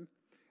Stevenson again,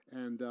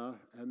 and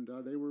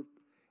they were.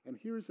 And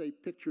here's a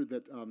picture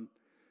that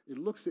it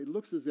looks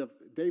as if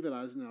David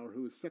Eisenhower,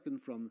 who is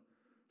second from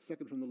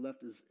the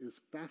left, is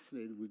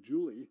fascinated with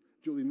Julie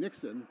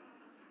Nixon,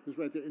 who's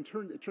right there. It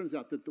turns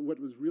out that what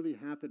was really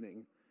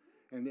happening.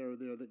 And they're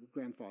the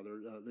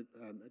grandfather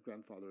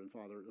and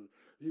father.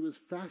 He was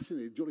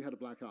fascinated. Julie had a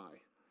black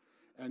eye.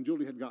 And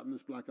Julie had gotten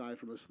this black eye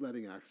from a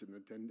sledding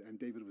accident, and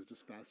David was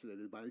just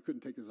fascinated by it. He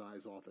couldn't take his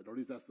eyes off it, or at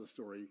least that's the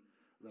story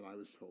that I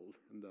was told.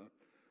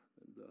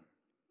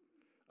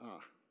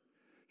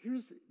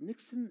 Here's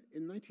Nixon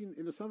in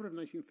the summer of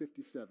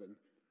 1957,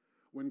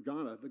 when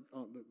Ghana, the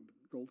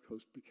Gold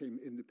Coast, became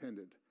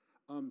independent.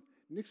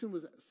 Nixon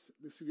was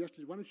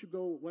suggested, why don't you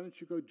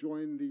go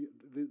join the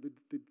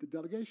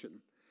delegation?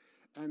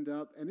 And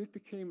it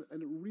became a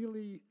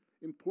really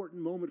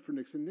important moment for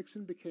Nixon.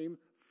 Nixon became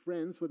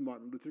friends with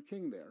Martin Luther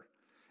King there.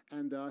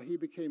 And he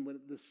became,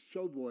 this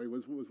showboy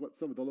was what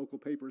some of the local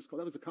papers called,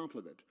 that was a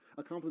compliment.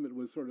 A compliment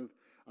was sort of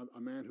a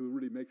man who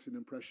really makes an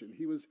impression.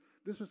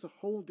 This was a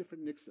whole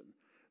different Nixon.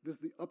 This is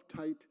the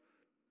uptight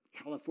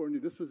California.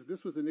 This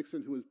was a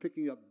Nixon who was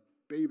picking up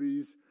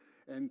babies,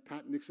 and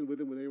Pat Nixon with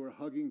him when they were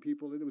hugging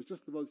people. And it was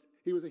just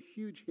he was a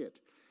huge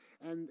hit.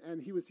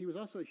 And he was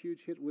also a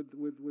huge hit with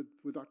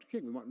Dr.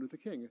 King, with Martin Luther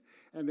King.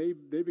 And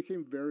they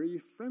became very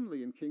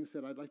friendly, and King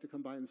said, "I'd like to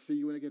come by and see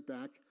you when I get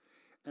back."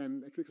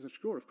 And King said,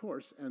 "Sure, of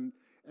course." And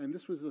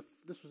this was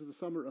the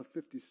summer of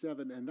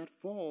 '57, and that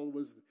fall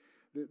was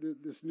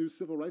this new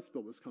civil rights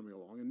bill was coming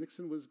along, and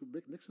Nixon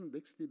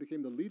basically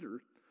became the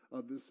leader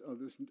of this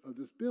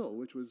bill,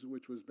 which was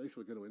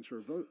basically going to ensure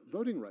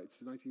voting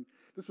rights.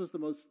 This was the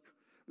most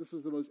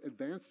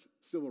advanced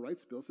civil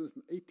rights bill since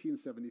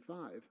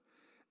 1875.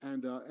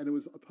 And it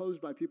was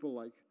opposed by people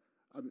like,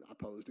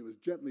 it was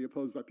gently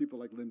opposed by people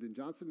like Lyndon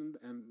Johnson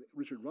and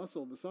Richard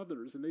Russell, the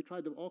Southerners, and they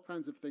tried all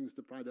kinds of things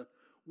to try to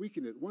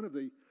weaken it. One of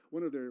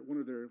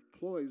their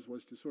ploys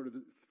was to sort of,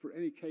 for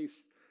any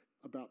case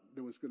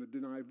that was going to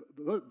deny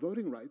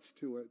voting rights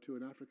to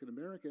an African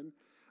American,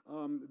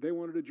 they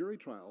wanted a jury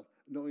trial,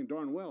 knowing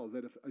darn well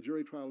that if a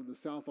jury trial in the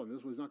South on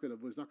this was not going to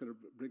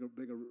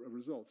bring a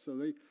result. So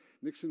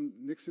Nixon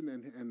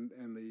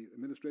and the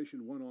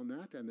administration won on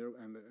that, and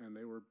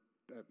they were.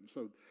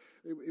 So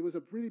it was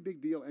a really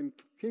big deal, and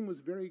King was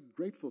very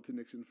grateful to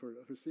Nixon for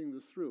seeing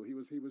this through. He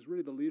was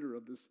really the leader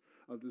of this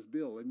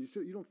bill, and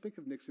you don't think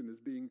of Nixon as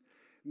being.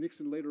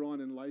 Nixon later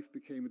on in life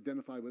became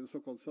identified with the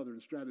so-called Southern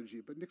strategy,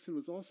 but Nixon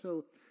was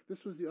also,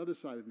 this was the other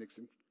side of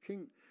Nixon.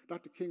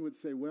 Dr. King would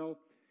say, well,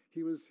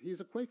 he's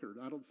a Quaker.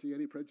 I don't see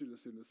any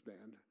prejudice in this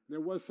man.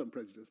 There was some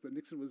prejudice, but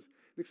Nixon was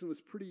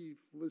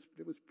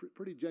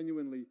pretty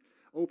genuinely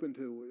open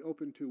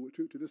to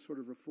this sort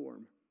of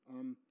reform.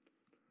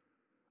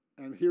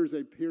 And here's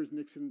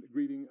Nixon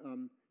greeting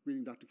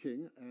Dr.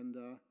 King, and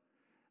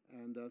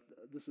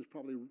this is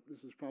probably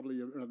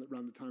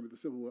around the time of the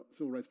Civil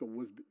Rights Bill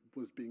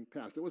was being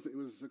passed. It was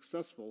a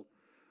successful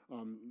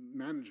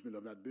management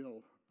of that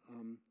bill.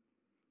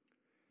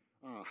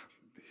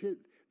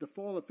 The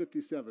fall of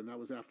 '57, that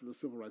was after the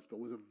Civil Rights Bill,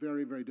 was a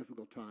very, very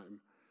difficult time.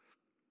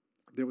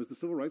 There was the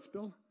Civil Rights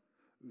Bill.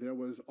 There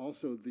was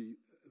also the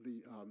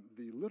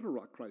Little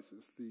Rock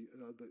crisis, the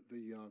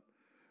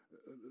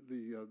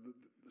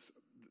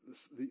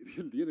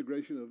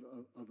integration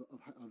of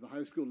the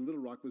high school in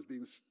Little Rock was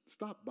being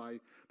stopped by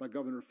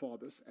Governor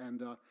Faubus,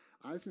 and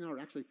Eisenhower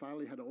actually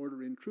finally had to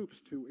order in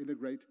troops to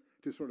integrate,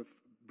 to sort of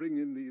bring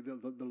in the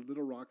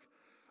Little Rock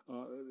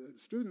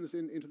students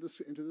into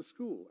the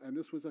school, and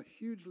this was a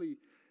hugely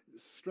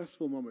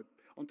stressful moment.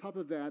 On top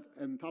of that,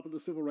 and on top of the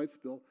Civil Rights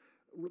Bill,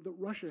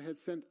 Russia had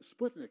sent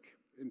Sputnik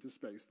into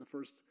space, the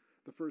first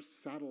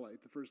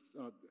satellite, the first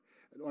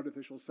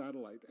artificial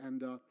satellite,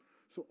 and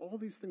so all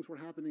these things were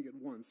happening at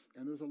once,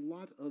 and there was a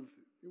lot of.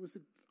 It was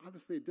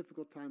obviously a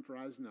difficult time for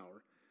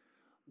Eisenhower.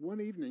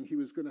 One evening, he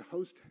was going to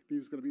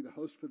be the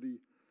host for the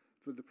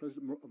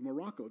president of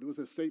Morocco. There was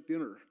a state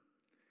dinner.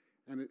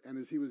 And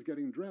as he was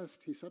getting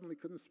dressed, he suddenly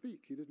couldn't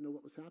speak. He didn't know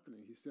what was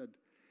happening. He said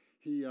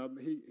he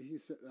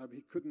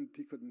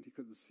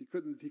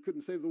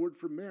couldn't say the word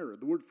for mirror.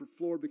 The word for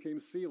floor became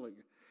ceiling,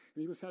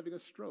 and he was having a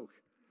stroke.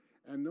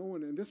 And no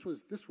one. And this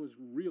was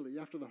really,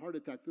 after the heart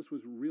attack, this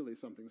was really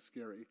something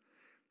scary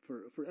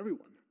for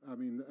everyone. I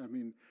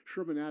mean,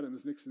 Sherman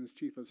Adams, Nixon's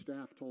chief of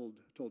staff, told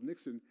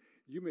Nixon,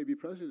 "You may be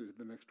president in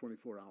the next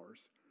 24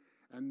 hours,"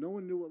 and no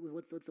one knew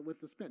what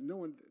this meant. No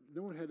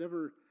one had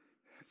ever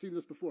seen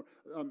this before.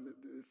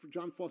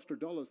 John Foster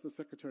Dulles, the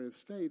Secretary of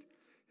State,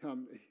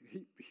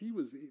 he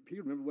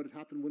remembered what had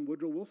happened when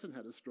Woodrow Wilson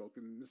had a stroke,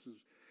 and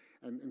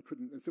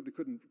simply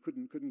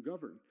couldn't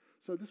govern.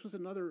 So this was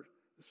another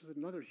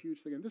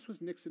huge thing, and this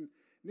was Nixon.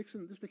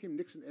 This became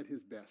Nixon at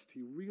his best.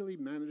 He really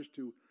managed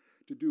to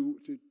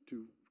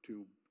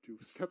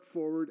step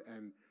forward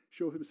and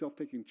show himself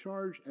taking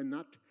charge and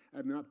not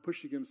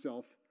pushing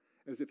himself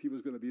as if he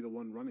was going to be the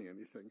one running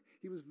anything.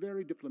 He was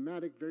very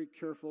diplomatic, very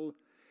careful.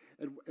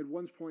 At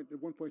one point,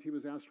 he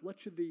was asked, "What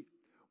do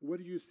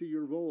you see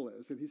your role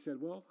as?" And he said,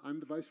 "Well, I'm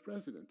the vice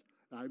president.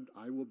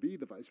 I will be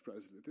the vice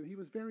president." And he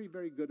was very,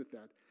 very good at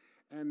that.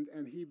 And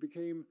he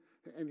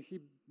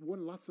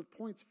won lots of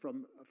points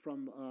from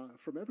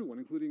everyone,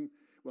 including,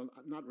 well,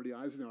 not really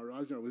Eisenhower.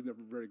 Eisenhower was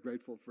never very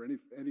grateful for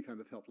any kind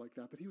of help like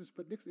that. But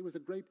Nixon, it was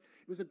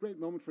a great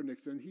moment for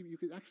Nixon. And you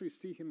could actually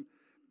see him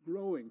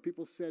growing.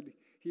 People said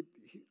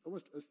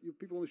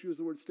people almost used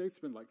the word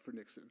statesman-like for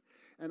Nixon.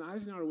 And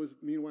Eisenhower was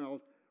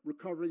meanwhile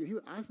recovering.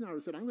 Eisenhower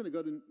said, I'm going to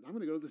go to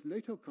this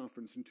NATO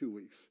conference in 2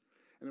 weeks.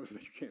 And I was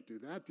like, you can't do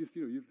that.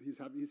 He's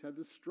had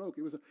this stroke.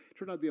 It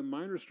turned out to be a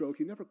minor stroke.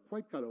 He never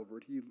quite got over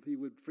it. He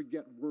would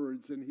forget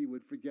words, and he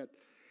would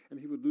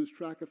lose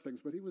track of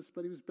things. But he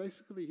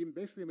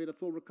basically made a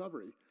full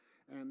recovery.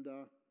 And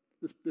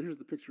here's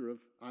the picture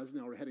of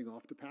Eisenhower heading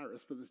off to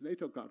Paris for this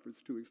NATO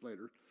conference 2 weeks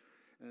later.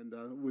 And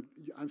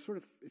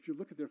if you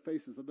look at their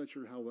faces, I'm not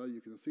sure how well you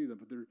can see them,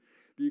 but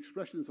the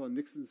expressions on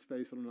Nixon's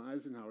face and on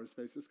Eisenhower's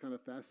face just kind of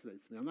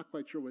fascinates me. I'm not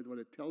quite sure what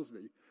it tells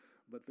me,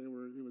 but I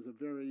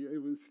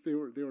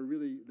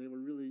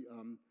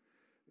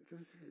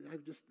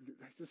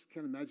just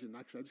can't imagine.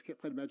 Actually, I just can't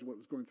quite imagine what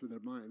was going through their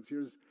minds.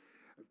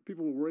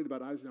 People were worried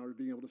about Eisenhower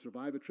being able to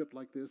survive a trip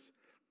like this.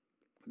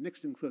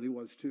 Nixon clearly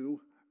was too,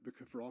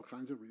 for all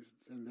kinds of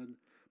reasons.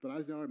 But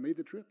Eisenhower made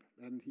the trip,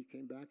 and he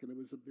came back, and it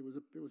was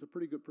a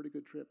pretty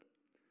good trip.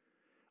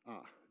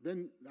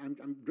 Then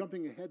I'm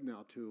jumping ahead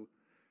now to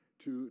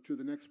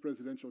the next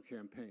presidential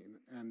campaign,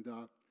 and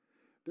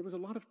there was a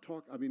lot of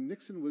talk. I mean,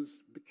 Nixon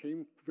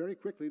became very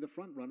quickly the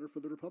front runner for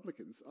the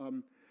Republicans.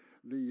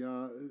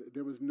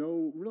 There was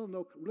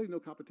really no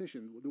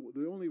competition.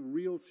 The only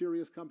real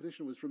serious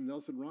competition was from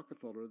Nelson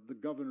Rockefeller, the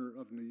governor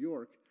of New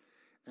York.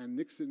 And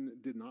Nixon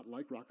did not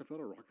like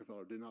Rockefeller.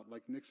 Rockefeller did not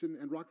like Nixon.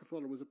 And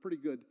Rockefeller was pretty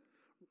good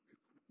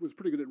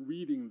at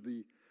reading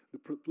the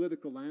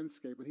political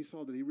landscape, and he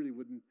saw that he really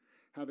wouldn't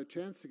have a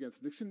chance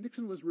against Nixon.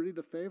 Nixon was really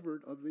the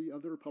favorite of the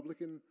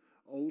Republican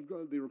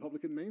the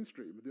Republican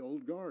mainstream, the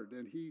old guard,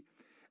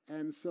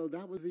 and so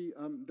that was the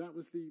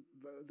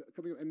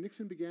coming. And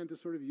Nixon began to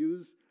sort of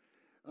use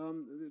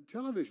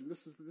television.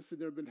 This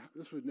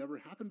was never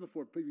happened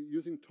before.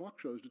 Using talk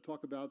shows to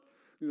talk about,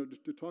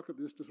 to talk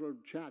about this, to sort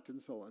of chat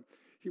and so on.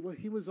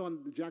 He was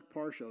on the Jack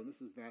Parr show, and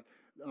this is that.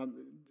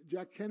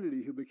 Jack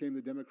Kennedy, who became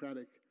the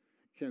Democratic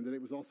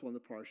candidate, was also on the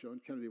Parr show,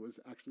 and Kennedy was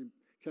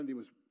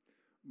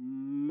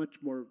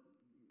much more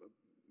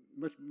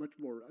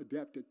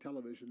adept at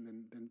television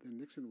than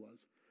Nixon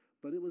was.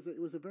 But it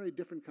was a very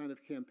different kind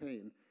of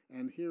campaign.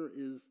 And here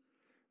is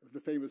the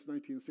famous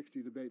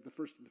 1960 debate, the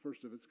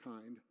first of its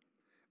kind.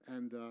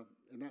 And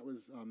that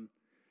was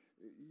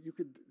you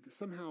could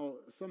somehow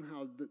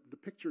the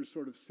pictures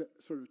sort of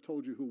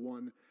told you who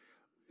won.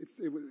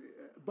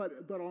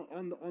 But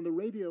on the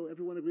radio,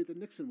 everyone agreed that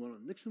Nixon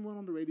won. Nixon won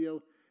on the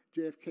radio.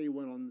 JFK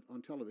won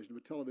on television,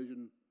 but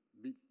television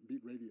beat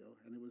radio,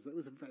 and it was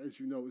as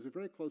you know, it was a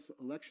very close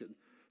election.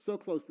 So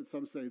close that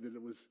some say that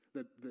it was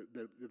that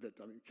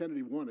I mean,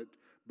 Kennedy won it,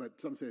 but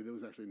some say that it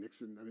was actually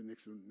Nixon. I mean,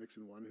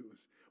 Nixon won.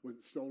 Was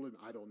it stolen?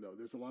 I don't know.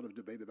 There's a lot of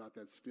debate about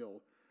that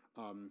still.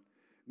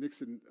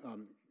 Nixon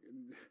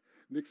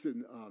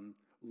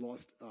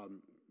lost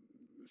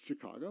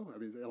Chicago, I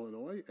mean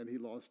Illinois, and he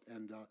lost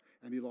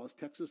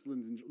Texas.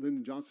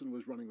 Lyndon Johnson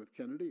was running with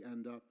Kennedy,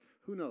 and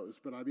who knows?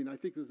 But I mean, I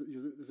think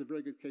there's a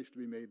very good case to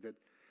be made that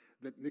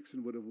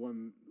Nixon would have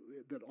won,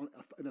 that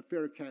in a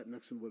fair count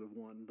Nixon would have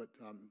won, but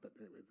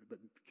anyway, but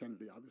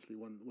Kennedy obviously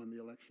won the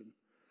election.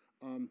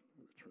 I'm going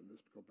to turn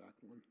this, go back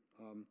one.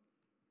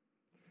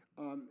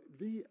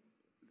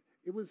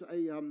 It was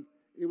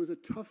a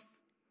tough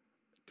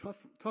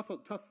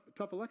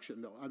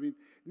election, though. I mean,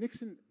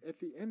 Nixon at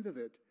the end of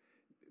it,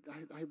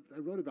 I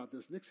wrote about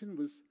this. Nixon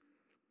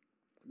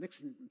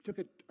took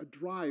a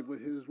drive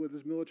with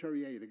his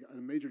military aide,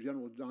 a Major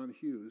General John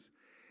Hughes,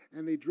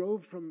 and they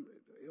drove from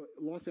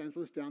Los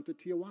Angeles down to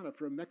Tijuana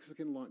for a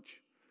Mexican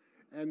lunch,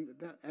 and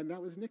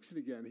that was Nixon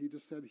again. He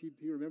just said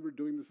he remembered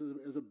doing this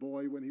as a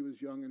boy when he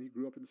was young, and he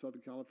grew up in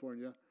Southern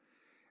California,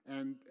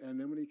 and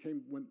then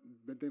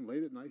but then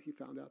late at night he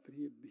found out that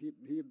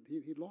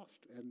he'd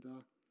lost,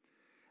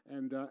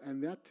 and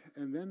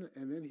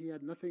then he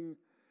had nothing.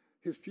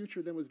 His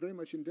future then was very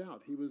much in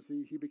doubt. He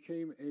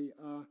became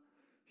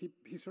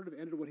he sort of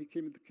entered what he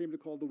came to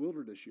call the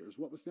wilderness years.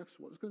 What was next?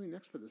 What was going to be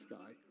next for this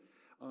guy?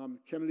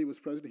 Kennedy was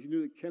president. He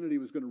knew that Kennedy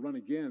was going to run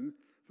again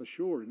for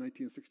sure in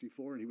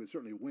 1964, and he would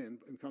certainly win.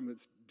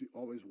 Incumbents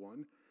always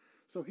won.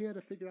 So he had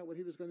to figure out what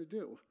he was going to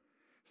do.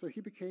 So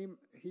he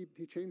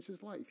changed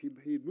his life. He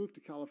had moved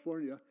to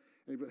California,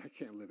 and he said, I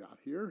can't live out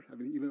here. I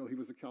mean, even though he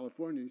was a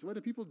Californian, he said, what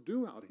do people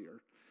do out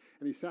here?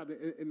 And he sat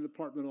in an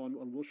apartment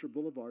on Wilshire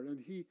Boulevard,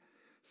 and he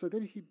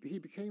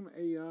became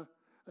a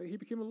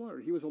lawyer.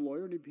 He was a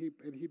lawyer, and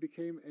he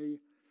became a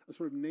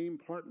sort of name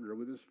partner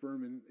with his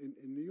firm in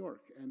New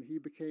York, and he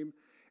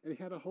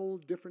had a whole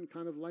different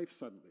kind of life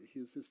suddenly.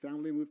 His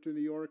family moved to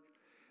New York.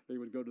 They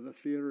would go to the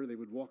theater. They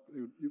would walk.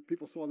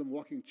 People saw them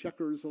walking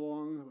checkers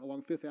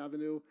along Fifth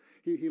Avenue.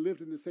 He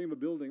lived in the same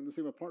building, the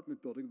same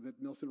apartment building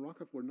that Nelson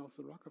Rockefeller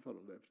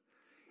lived,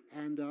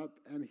 and that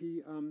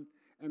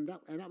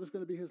was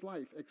going to be his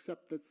life.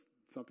 Except that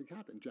something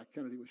happened. Jack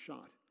Kennedy was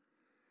shot,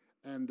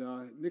 and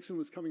Nixon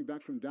was coming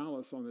back from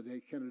Dallas on the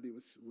day Kennedy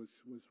was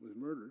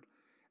murdered.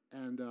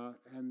 And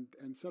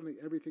suddenly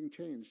everything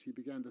changed. He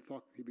began to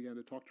talk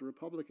to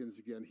Republicans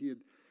again. He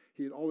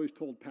had always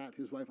told Pat,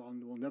 his wife,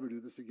 "We'll never do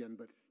this again,"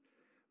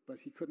 but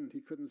he couldn't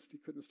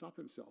stop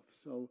himself.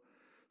 So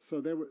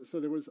there were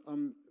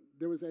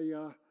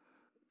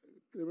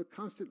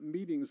constant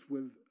meetings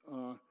with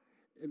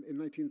in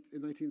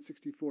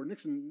 1964.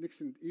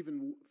 Nixon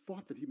even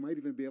thought that he might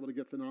even be able to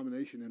get the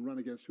nomination and run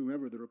against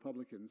whomever the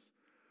Republicans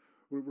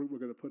were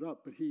going to put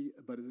up, but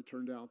as it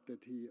turned out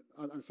that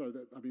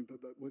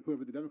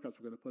whoever the Democrats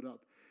were going to put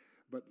up,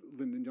 but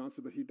Lyndon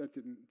Johnson, that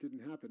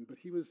didn't happen. But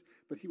he was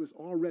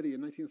already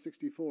in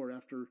 1964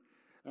 after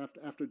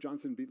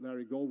Johnson beat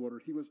Larry Goldwater,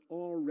 he was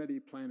already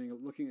planning,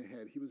 looking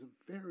ahead. He was a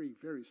very,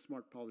 very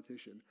smart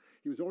politician.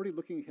 He was already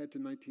looking ahead to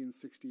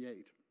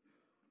 1968,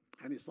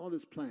 and he saw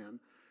this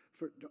plan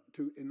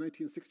in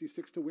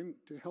 1966 to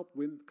help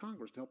win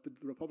Congress, to help the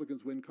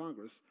Republicans win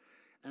Congress.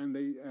 And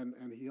he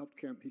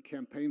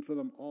campaigned for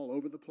them all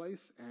over the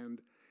place,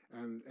 and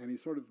he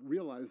sort of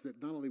realized that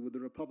not only would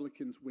the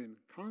Republicans win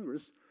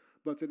Congress,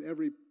 but that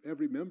every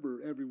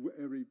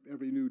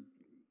new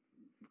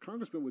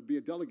congressman would be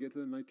a delegate to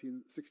the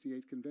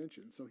 1968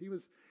 convention. So he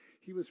really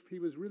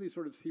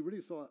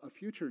saw a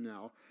future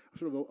now,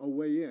 sort of a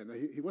way in.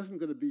 It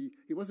wasn't going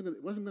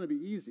to be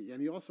easy,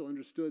 and he also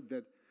understood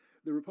that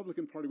the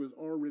Republican Party was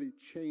already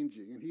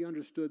changing, and he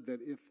understood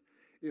that if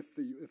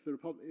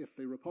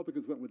the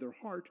Republicans went with their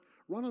heart,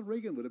 Ronald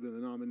Reagan would have been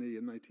the nominee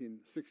in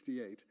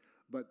 1968.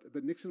 But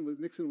Nixon was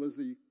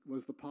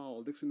the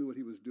Powell. Nixon knew what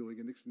he was doing,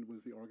 and Nixon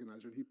was the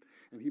organizer.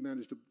 And he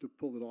managed to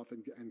pull it off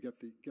and get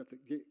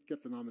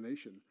the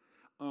nomination.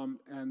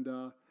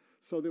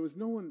 So there was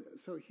no one.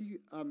 So he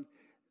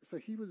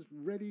was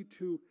ready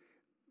to.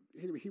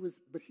 He was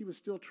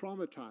still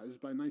traumatized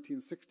by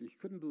 1960. He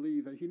couldn't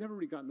believe that. He never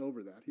really gotten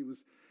over that. He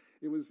was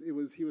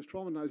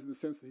traumatized in the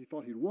sense that he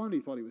thought he'd won, he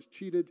thought he was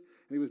cheated,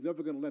 and he was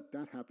never going to let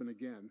that happen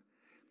again.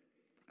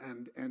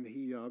 And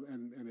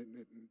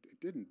it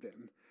didn't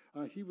then.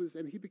 He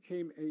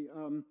became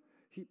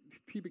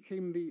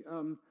the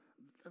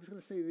I was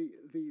going to say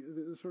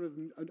the sort of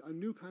a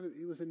new kind of,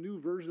 he was a new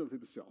version of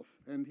himself,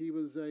 and he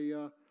was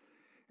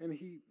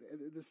he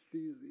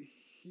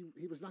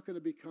was not going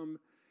to become.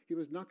 He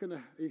was no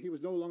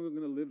longer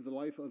going to live the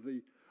life of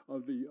the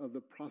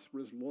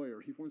prosperous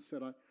lawyer. He once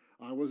said,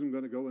 I wasn't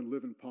going to go and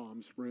live in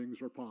Palm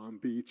Springs or Palm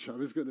Beach. He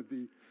just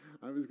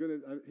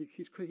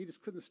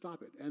couldn't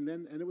stop it. And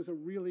it was a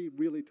really,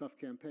 really tough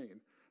campaign.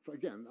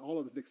 again, all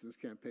of Nixon's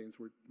campaigns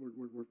were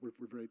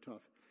very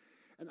tough.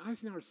 And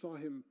Eisenhower saw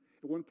him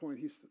at one point.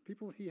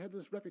 He had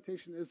this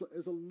reputation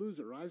as a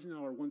loser.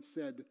 Eisenhower once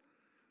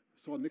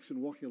saw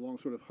Nixon walking along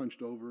sort of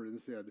hunched over and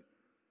said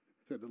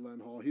to Len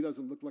Hall, "He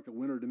doesn't look like a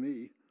winner to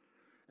me."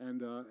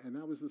 And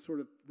that was the sort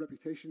of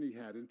reputation he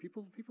had. And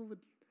people would,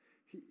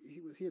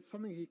 he had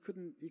something he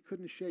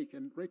couldn't shake.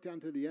 And right down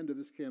to the end of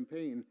this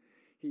campaign,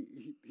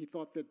 he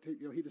thought that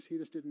he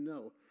just didn't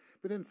know.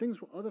 But then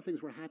other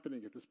things were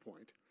happening at this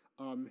point.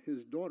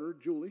 His daughter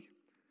Julie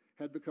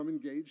had become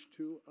engaged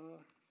to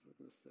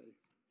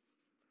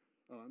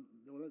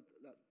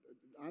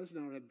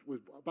Eisenhower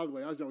by the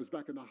way, Eisenhower was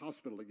back in the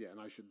hospital again,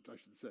 I should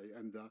say,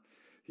 and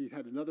he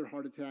had another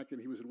heart attack, and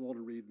he was at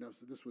Walter Reed. Now,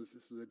 so this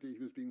was the day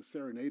he was being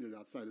serenaded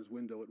outside his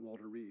window at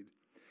Walter Reed.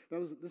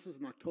 This was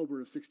in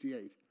October of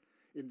 '68.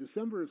 In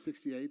December of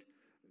 '68,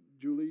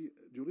 Julie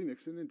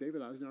Nixon and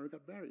David Eisenhower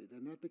got married,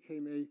 and that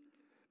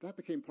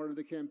became part of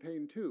the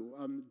campaign too.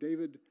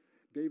 David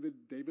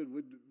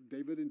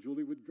and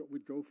Julie would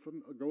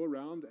go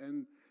around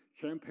and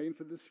campaign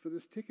for this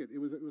ticket. It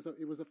was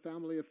a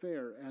family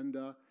affair,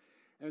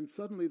 and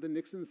suddenly the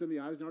Nixons and the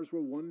Eisenhowers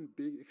were one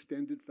big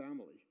extended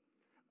family,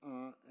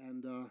 so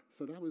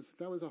that was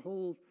a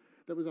whole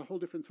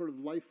different sort of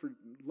life for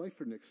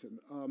Nixon.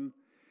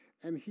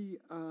 And he,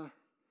 so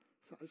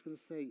I was going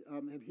to say,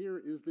 and here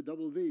is the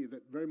double V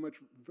that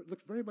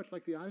looks very much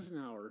like the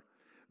Eisenhower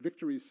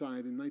victory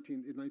sign in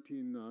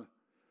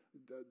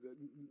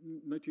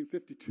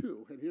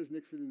 1952, and here's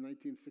Nixon in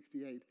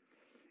 1968,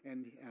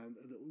 and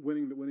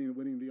winning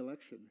the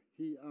election.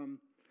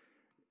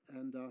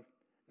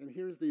 And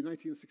here's the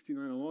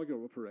 1969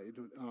 inaugural parade,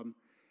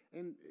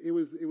 and it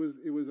was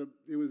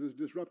as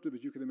disruptive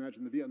as you can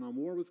imagine. The Vietnam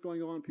War was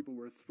going on. People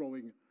were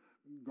throwing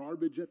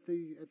garbage at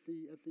the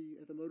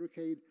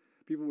motorcade.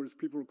 People were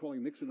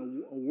calling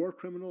Nixon a war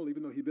criminal,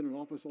 even though he'd been in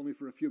office only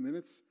for a few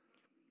minutes.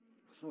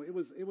 So it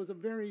was an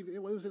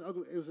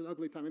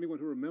ugly time. Anyone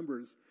who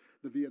remembers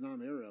the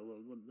Vietnam era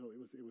will know it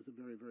was a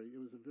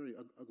very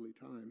ugly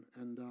time.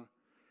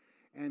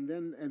 And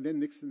then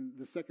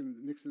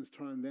Nixon's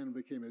term then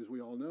became, as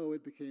we all know,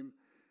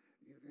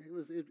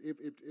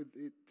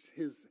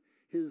 his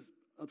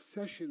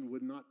obsession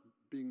with not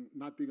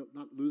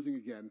losing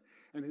again,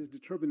 and his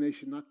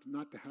determination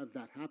not to have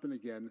that happen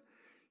again.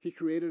 He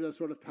created a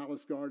sort of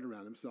palace guard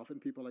around himself,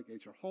 and people like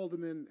H.R.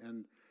 Haldeman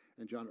and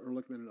John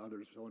Ehrlichman and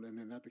others, and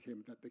then that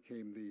became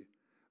the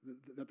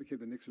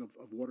Nixon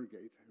of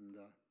Watergate. And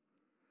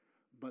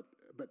but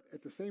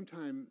at the same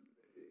time,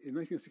 in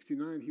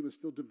 1969, he was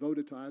still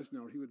devoted to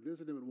Eisenhower. He would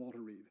visit him at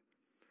Walter Reed,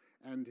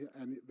 and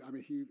I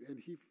mean he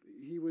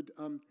would.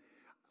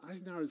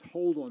 Eisenhower's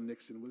hold on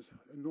Nixon was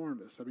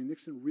enormous. I mean,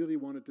 Nixon really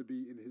wanted to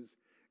be in his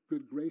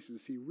good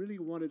graces. He really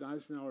wanted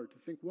Eisenhower to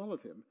think well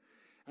of him,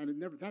 and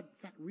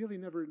that really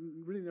never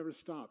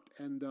stopped.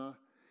 And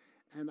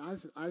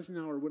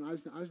Eisenhower, when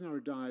Eisenhower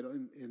died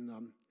in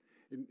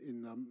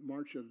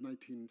March of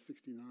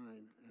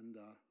 1969, and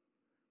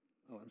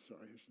I'm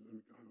sorry, let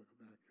me go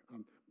back.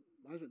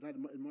 Eisenhower died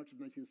in March of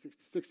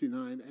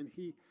 1969,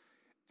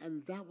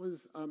 and that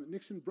was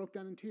Nixon broke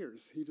down in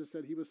tears. He just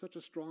said he was such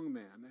a strong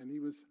man, and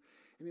it was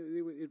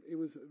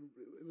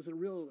a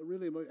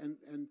really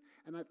and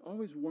I've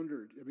always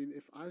wondered. I mean,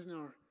 if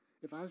Eisenhower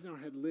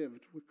had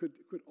lived, could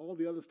all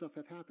the other stuff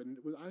have happened?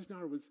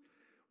 Eisenhower was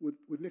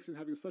with Nixon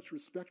having such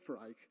respect for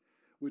Ike,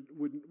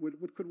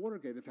 could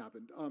Watergate have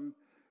happened?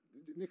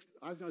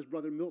 Eisenhower's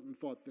brother Milton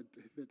thought that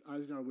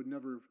Eisenhower could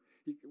never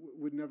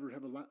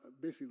have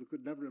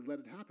let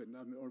it happen,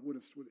 or would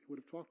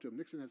have talked to him.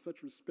 Nixon had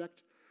such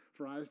respect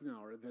for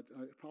Eisenhower that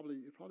it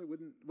probably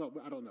wouldn't. Well,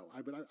 I don't know.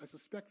 But I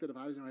suspect that if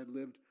Eisenhower had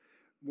lived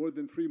more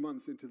than 3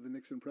 months into the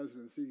Nixon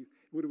presidency,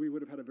 we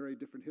would have had a very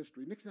different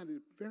history. Nixon had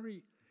a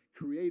very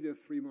creative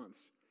 3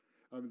 months.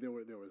 There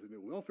was a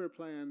new welfare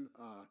plan.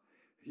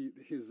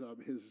 His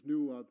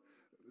new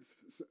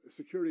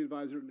security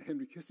advisor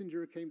Henry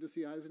Kissinger came to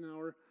see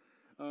Eisenhower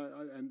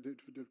and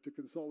to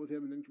consult with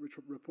him, and then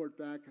report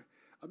back.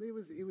 I mean, it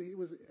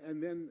was,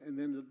 and then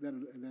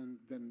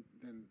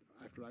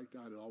after Ike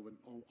died, it all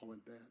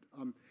went bad.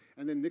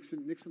 And then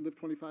Nixon lived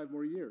 25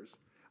 more years.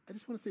 I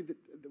just want to say that,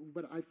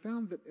 but I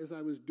found that as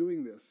I was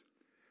doing this,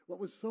 what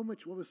was so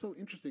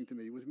interesting to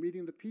me was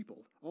meeting the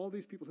people, all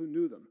these people who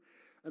knew them.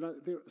 And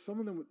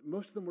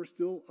most of them were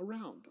still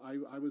around.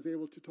 I was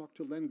able to talk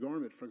to Len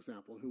Garment, for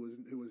example, who was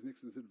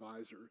Nixon's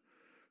advisor,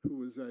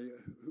 who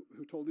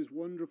told these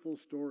wonderful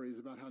stories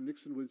about how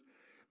Nixon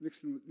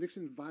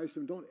advised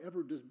him, don't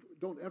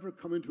ever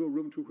come into a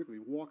room too quickly.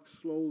 Walk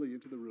slowly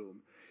into the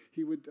room.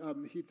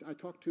 I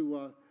talked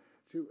to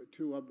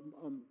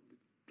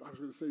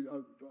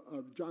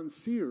John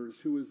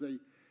Sears, who was the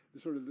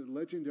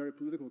legendary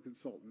political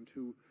consultant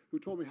who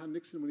told me how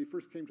Nixon, when he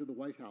first came to the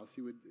White House,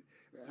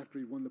 after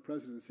he won the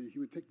presidency, he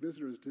would take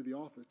visitors to the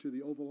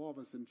Oval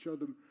Office, and show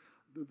them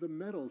the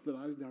medals that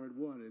Eisenhower had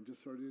won, and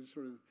just sort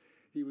of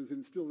he was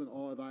still in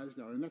awe of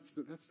Eisenhower, and that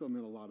still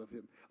meant a lot to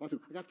him. I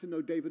got to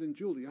know David and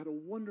Julie. I had a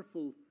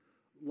wonderful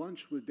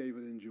lunch with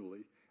David and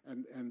Julie,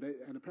 and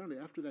apparently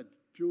after that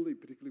Julie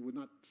particularly would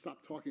not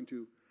stop talking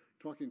to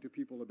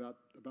people about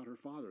her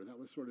father. That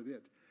was sort of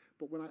it.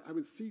 But when I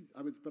would see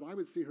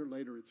her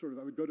later, it's sort of,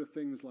 I would go to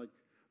things like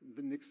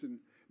the Nixon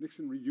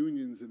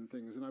reunions and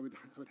things, and I would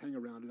hang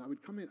around, and I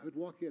would come in, I would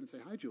walk in and say,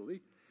 "Hi,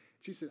 Julie."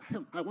 She said,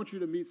 "I want you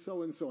to meet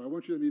so and so. I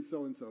want you to meet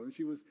so and so." And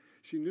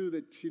she knew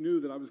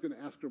that I was going to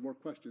ask her more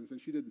questions,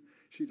 and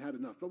she'd had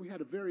enough. But we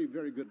had a very,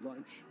 very good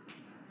lunch.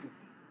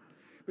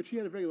 But she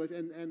had a very lunch,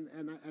 and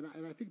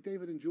I think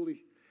David and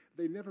Julie,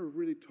 they never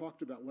really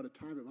talked about what a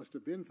time it must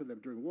have been for them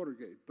during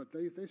Watergate. But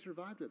they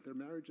survived it. Their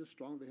marriage is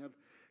strong. They have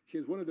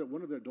kids. One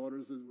of their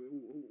daughters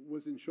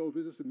was in show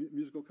business and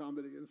musical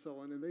comedy and so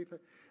on. And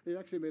they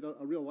actually made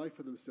a real life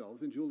for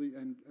themselves. And Julie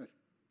and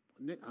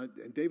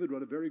David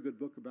wrote a very good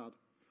book about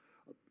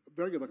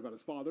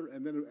his father,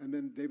 and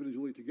then David and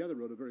Julie together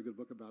wrote a very good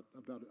book about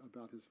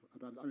his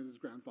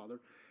grandfather,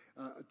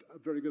 a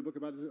very good book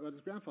about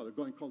his grandfather,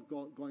 called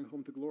Going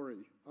Home to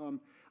Glory.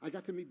 I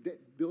got to meet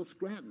Bill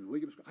Scranton.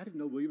 I didn't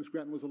know William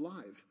Scranton was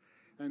alive,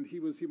 and he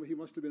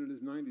must have been in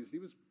his 90s. He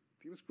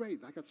was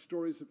great. I got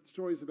stories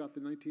about the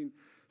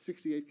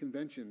 1968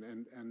 convention,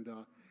 and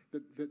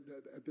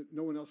that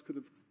no one else could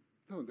have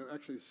known.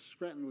 Actually,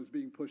 Scranton was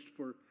being pushed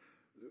for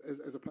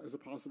as a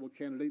possible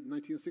candidate in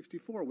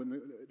 1964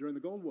 during the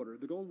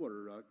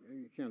Goldwater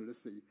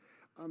candidacy.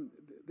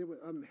 There were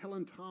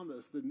Helen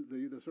Thomas,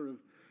 the sort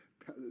of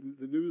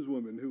the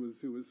newswoman who was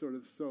sort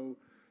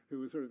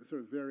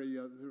of very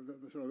a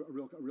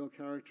real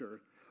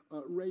character.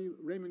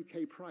 Raymond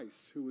K.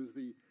 Price, who was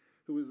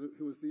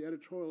the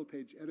editorial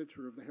page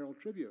editor of the Herald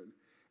Tribune,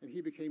 and he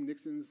became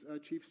Nixon's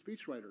chief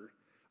speechwriter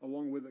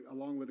along with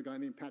a guy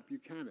named Pat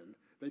Buchanan.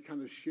 They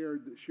kind of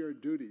shared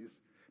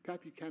duties.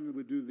 Pat Buchanan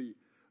would do the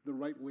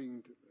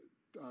right-winged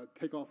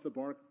take off the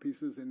bark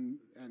pieces, and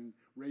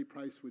Ray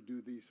Price would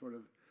do the sort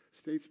of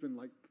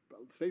statesman-like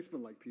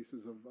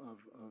pieces of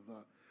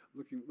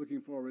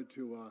looking forward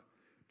to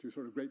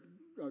sort of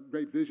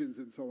great visions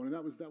and so on. And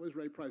that was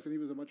Ray Price, and he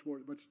was a much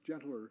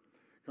gentler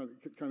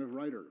kind of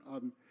writer.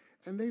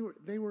 And they were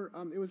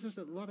it was just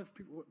a lot of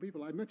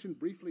people. I mentioned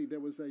briefly there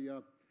was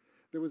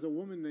a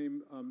woman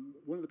named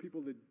one of the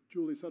people that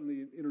Julie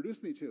suddenly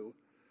introduced me to.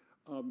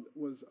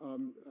 Was a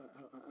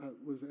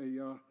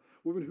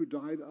woman who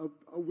died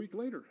a week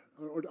later,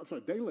 or I'm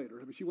sorry, a day later.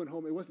 I mean, she went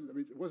home. It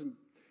wasn't.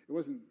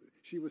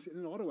 She was in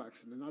an auto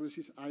accident, and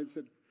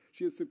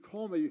she had said,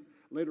 "Call me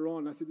later on."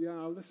 And I said, "Yeah,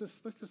 let's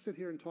just sit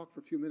here and talk for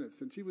a few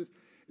minutes." And she was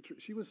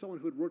someone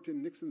who had worked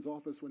in Nixon's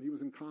office when he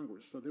was in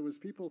Congress. So there was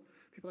people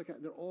like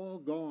that. They're all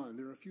gone.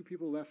 There are a few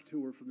people left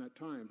who were from that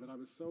time, but I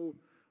was so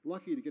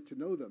lucky to get to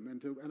know them,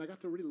 and I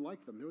got to really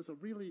like them. It was a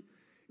really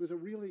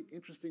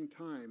interesting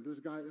time. There was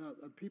a guy,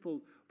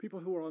 people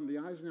who were on the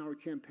Eisenhower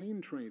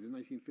campaign train in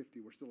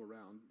 1950 were still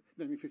around.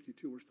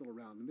 1952 were still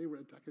around, and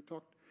I could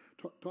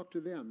talk to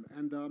them,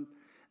 and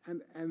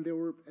there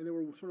were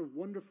sort of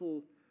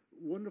wonderful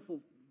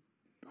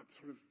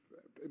sort of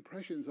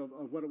impressions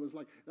of what it was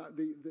like.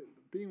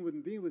 Being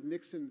with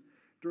Nixon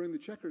during the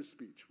Chequers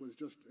speech was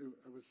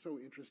it was so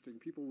interesting.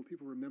 People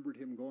remembered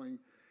him going.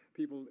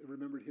 People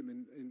remembered him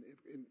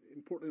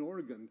in Portland,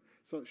 Oregon,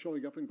 so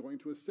showing up and going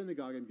to a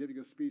synagogue and giving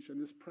a speech.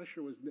 And this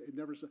pressure was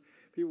never.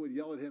 People would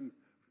yell at him,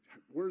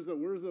 "Where's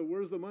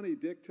the money,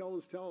 Dick? Tell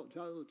us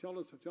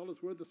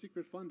where the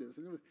secret fund is."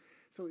 And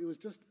it was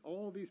just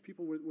all these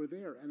people were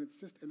there, and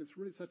it's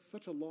really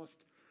such a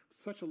lost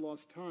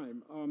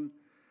time. And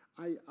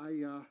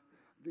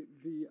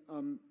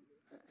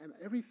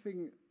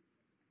everything.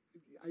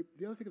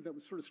 The other thing that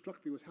was sort of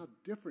struck me was how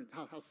different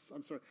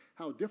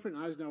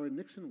Eisenhower and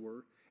Nixon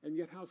were, and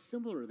yet how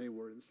similar they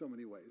were in so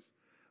many ways.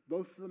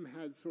 Both of them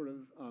had sort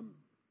of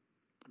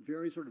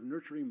very sort of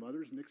nurturing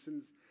mothers.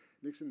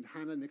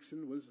 Hannah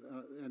Nixon was,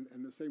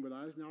 and the same with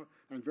Eisenhower,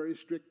 and very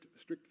strict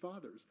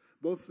fathers.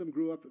 Both of them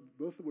grew up.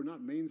 Both of them were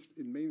not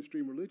in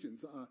mainstream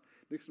religions.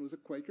 Nixon was a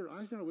Quaker.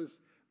 Eisenhower was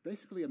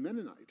basically a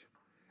Mennonite,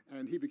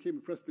 and he became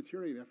a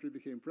Presbyterian after he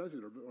became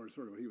president, or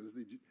sort of when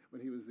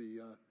he was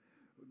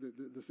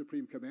the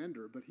supreme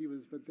commander. But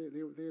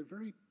they had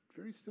very,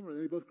 very similar.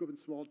 They both grew up in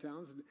small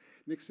towns.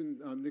 Nixon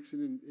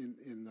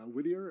in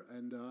Whittier,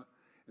 and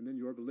then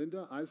Yorba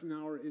Linda.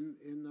 Eisenhower in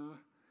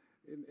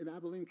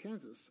Abilene,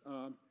 Kansas.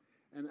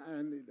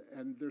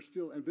 And they're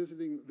still, and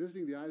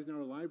visiting the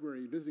Eisenhower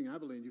Library, visiting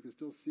Abilene, you can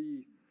still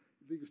see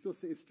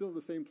it's still the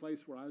same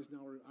place where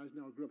Eisenhower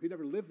grew up. He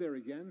never lived there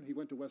again. He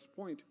went to West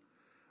Point,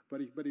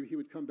 but he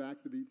would come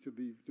back to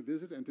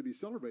visit and to be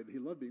celebrated. He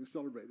loved being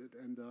celebrated,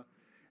 and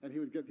he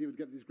would get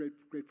these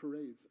great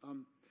parades.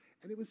 And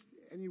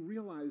you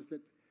realize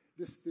that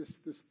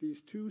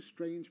these two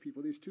strange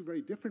people, these two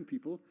very different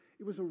people,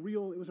 it was a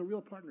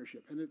real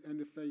partnership.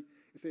 And if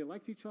they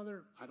liked each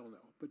other, I don't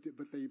know, but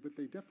they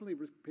definitely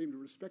came to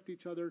respect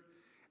each other,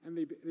 and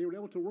they were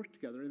able to work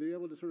together, and they were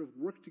able to sort of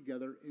work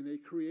together in a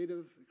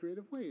creative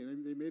way,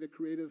 and they made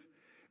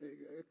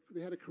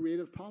they had a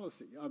creative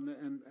policy, and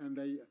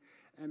they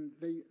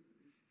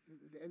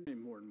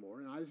more and more.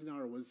 And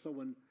Eisenhower was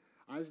someone.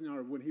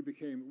 Eisenhower, when he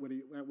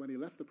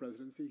left the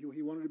presidency,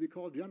 he wanted to be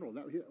called general.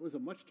 That was a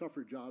much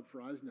tougher job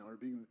for Eisenhower,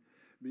 being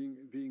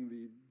being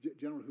the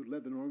general who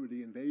led the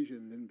Normandy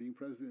invasion than being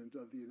president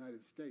of the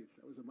United States.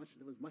 That was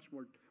much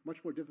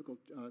more difficult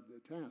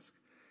task.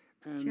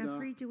 And,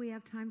 Jeffrey, do we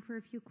have time for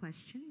a few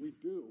questions?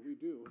 We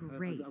do.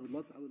 Great. I would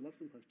love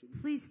some questions.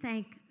 Please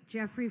thank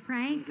Jeffrey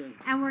Frank, Okay.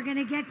 and we're going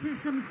to get to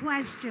some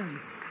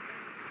questions.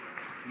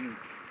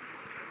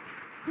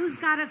 Who's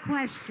got a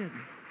question?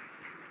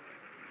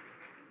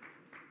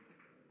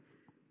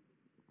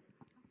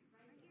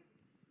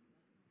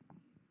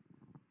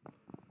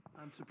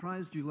 I'm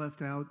surprised you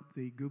left out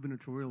the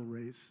gubernatorial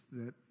race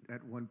that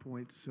at one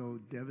point so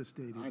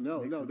devastated. I know.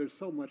 Nixon. No, there's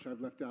so much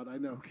I've left out. I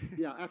know. Okay.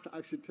 Yeah.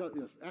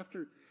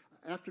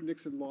 After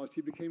Nixon lost,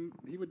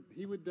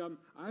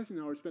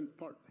 Eisenhower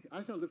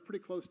lived pretty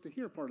close to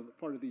here part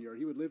of the year.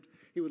 He would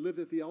live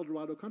at the El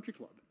Dorado Country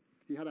Club.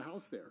 He had a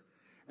house there,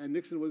 and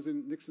that's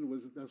when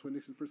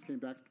Nixon first came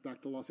back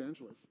to Los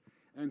Angeles,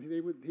 and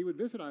he would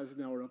visit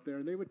Eisenhower up there,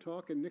 and they would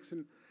talk, and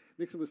Nixon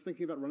was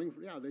thinking about running.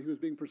 He was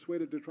being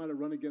persuaded to try to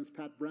run against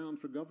Pat Brown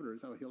for governor.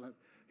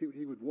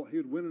 He would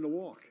win in a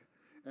walk,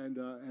 and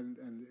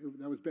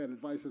that was bad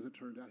advice as it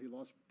turned out. He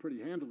lost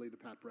pretty handily to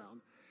Pat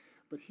Brown.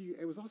 But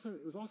it was also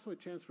a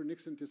chance for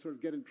Nixon to sort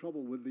of get in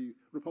trouble with the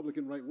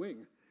Republican right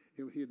wing.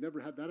 He had never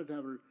had that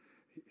ever.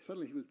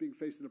 Suddenly he was being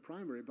faced in a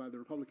primary by the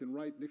Republican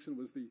right. Nixon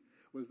was the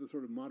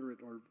sort of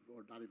moderate, or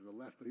not even the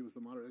left, but he was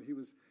the moderate,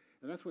 and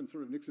that's when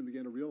sort of Nixon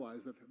began to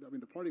realize that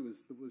the party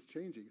was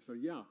changing. So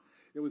yeah,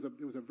 it was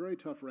a very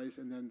tough race.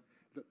 And then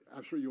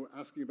I'm sure you were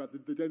asking about the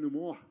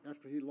denouement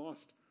after he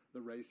lost the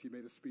race. He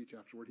made a speech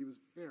afterward. He was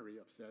very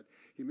upset.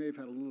 He may have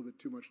had a little bit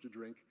too much to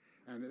drink.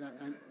 And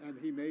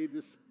he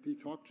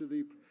talked to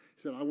he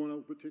said, I want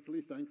to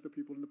particularly thank the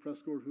people in the press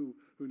corps who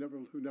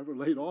never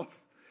laid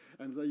off,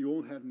 and so you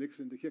won't have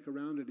Nixon to kick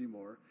around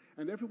anymore.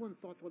 And everyone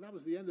thought, well, that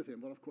was the end of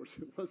him. Well, of course,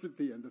 it wasn't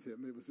the end of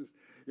him. It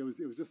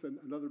was just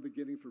another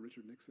beginning for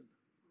Richard Nixon.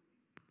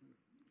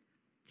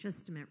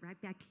 Just a minute, right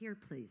back here,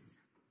 please.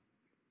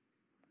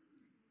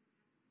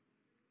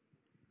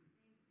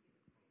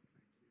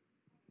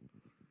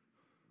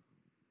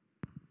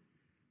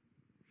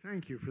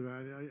 Thank you for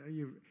that.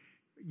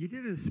 You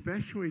did an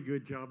especially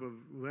good job of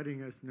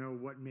letting us know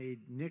what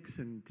made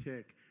Nixon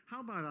tick. How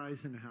about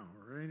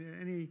Eisenhower?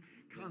 Any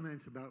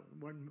comments about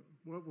what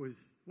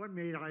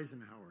made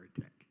Eisenhower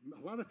tick? A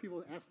lot of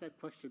people ask that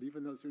question,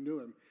 even those who knew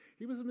him.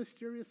 He was a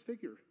mysterious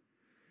figure.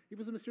 He I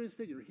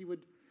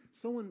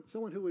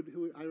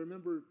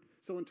remember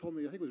someone told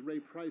me, I think it was Ray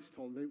Price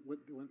told me when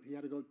he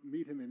had to go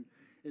meet him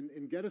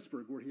in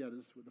Gettysburg, where he had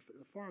the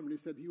farm, and he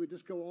said he would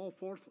just go all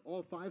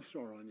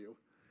 5-star on you.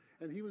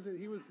 And he was a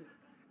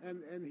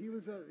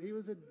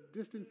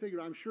distant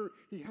figure. I'm sure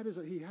he had his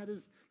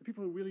the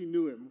people who really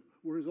knew him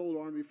were his old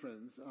Army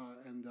friends,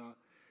 and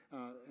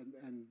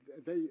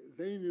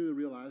they knew the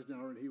real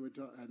Eisenhower, and he would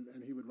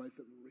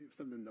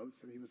send them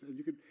notes, and you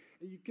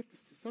get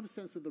some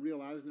sense of the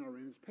real Eisenhower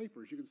in his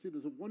papers. You can see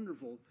there's a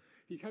wonderful.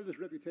 He had this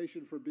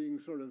reputation for being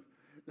sort of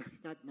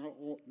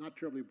not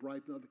terribly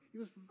bright. No, he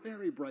was a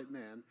very bright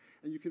man,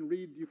 and you can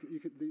read.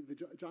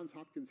 Johns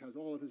Hopkins has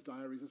all of his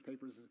diaries, his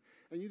papers,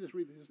 and you just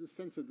read this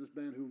sense of this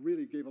man who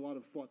really gave a lot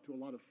of thought to a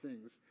lot of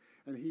things,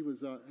 and he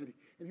was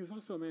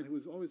also a man who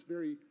was always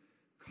very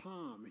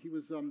calm. He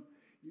was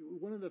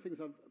one of the things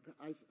I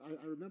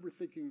remember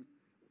thinking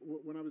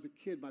when I was a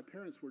kid. My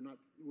parents were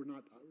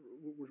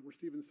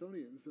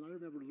Stevensonians, and I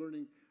remember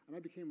learning, and I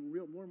became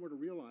more and more to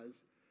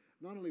realize.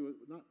 Not only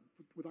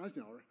with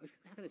Eisenhower,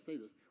 how can I say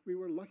this? We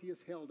were lucky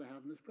as hell to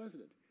have him as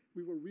president.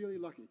 We were really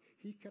lucky.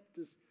 He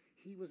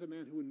was a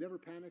man who never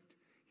panicked.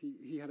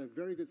 He had a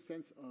very good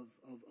sense of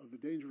the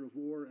danger of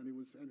war, and he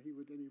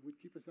would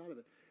keep us out of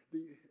it.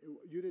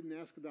 You didn't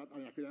ask about.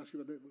 I could ask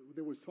you about.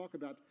 There was talk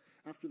about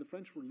after the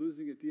French were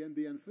losing at Dien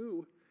Bien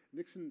Phu,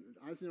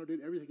 Eisenhower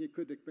did everything he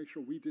could to make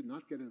sure we did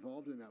not get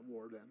involved in that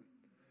war. Then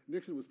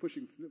Nixon was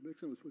pushing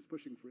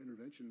for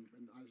intervention,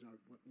 and Eisenhower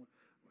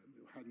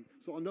hadn't.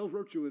 Saw no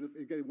virtue in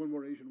getting one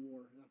more Asian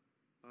war. Yeah.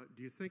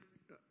 Do you think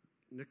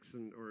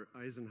Nixon or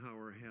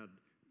Eisenhower had,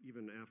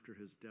 even after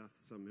his death,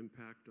 some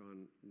impact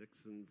on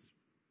Nixon's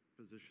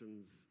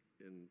positions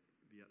in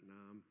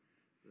Vietnam?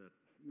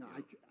 No,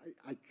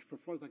 for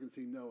far as I can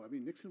see, no. I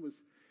mean, Nixon. I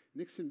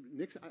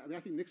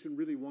think Nixon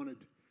really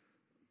wanted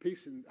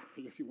peace, and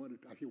I guess he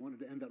wanted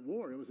to end that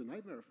war. It was a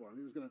nightmare for him.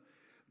 He was going to,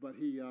 but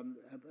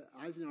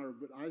Eisenhower's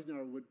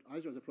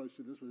approach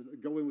to this was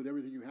go in with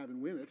everything you have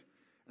and win it.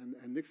 And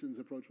Nixon's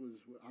approach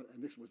was,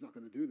 Nixon was not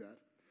going to do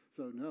that.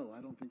 So no,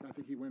 I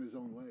think he went his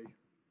own way.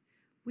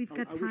 We've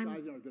got time. I wish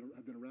Eisenhower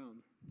had been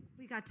around.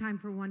 We got time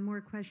for one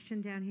more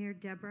question down here,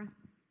 Deborah.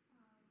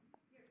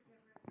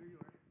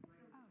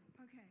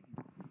 Oh, okay.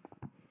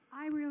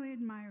 I really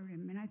admired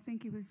him, and I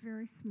think he was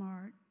very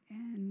smart.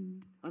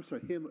 And I'm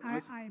sorry, him.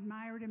 I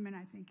admired him, and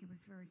I think he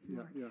was very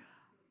smart. Yeah.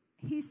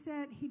 He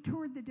said he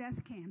toured the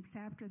death camps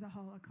after the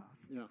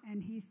Holocaust,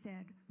 and he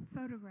said,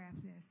 photograph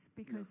this,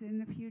 because in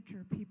the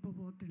future, people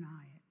will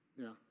deny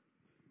it.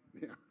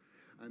 Yeah,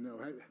 I know.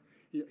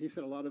 He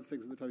said a lot of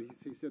things at the time.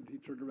 He said, he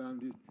turned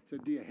around and he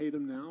said, do you hate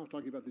him now?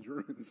 Talking about the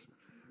Germans.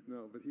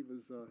 No, but he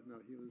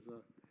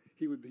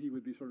he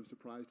would be sort of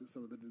surprised at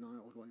some of the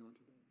denial going on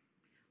today.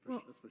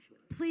 Well, that's for sure.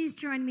 Please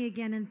join me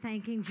again in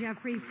thanking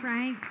Jeffrey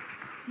Frank.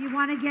 If you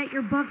want to get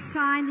your book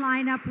signed,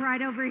 line up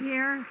right over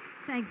here.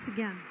 Thanks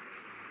again.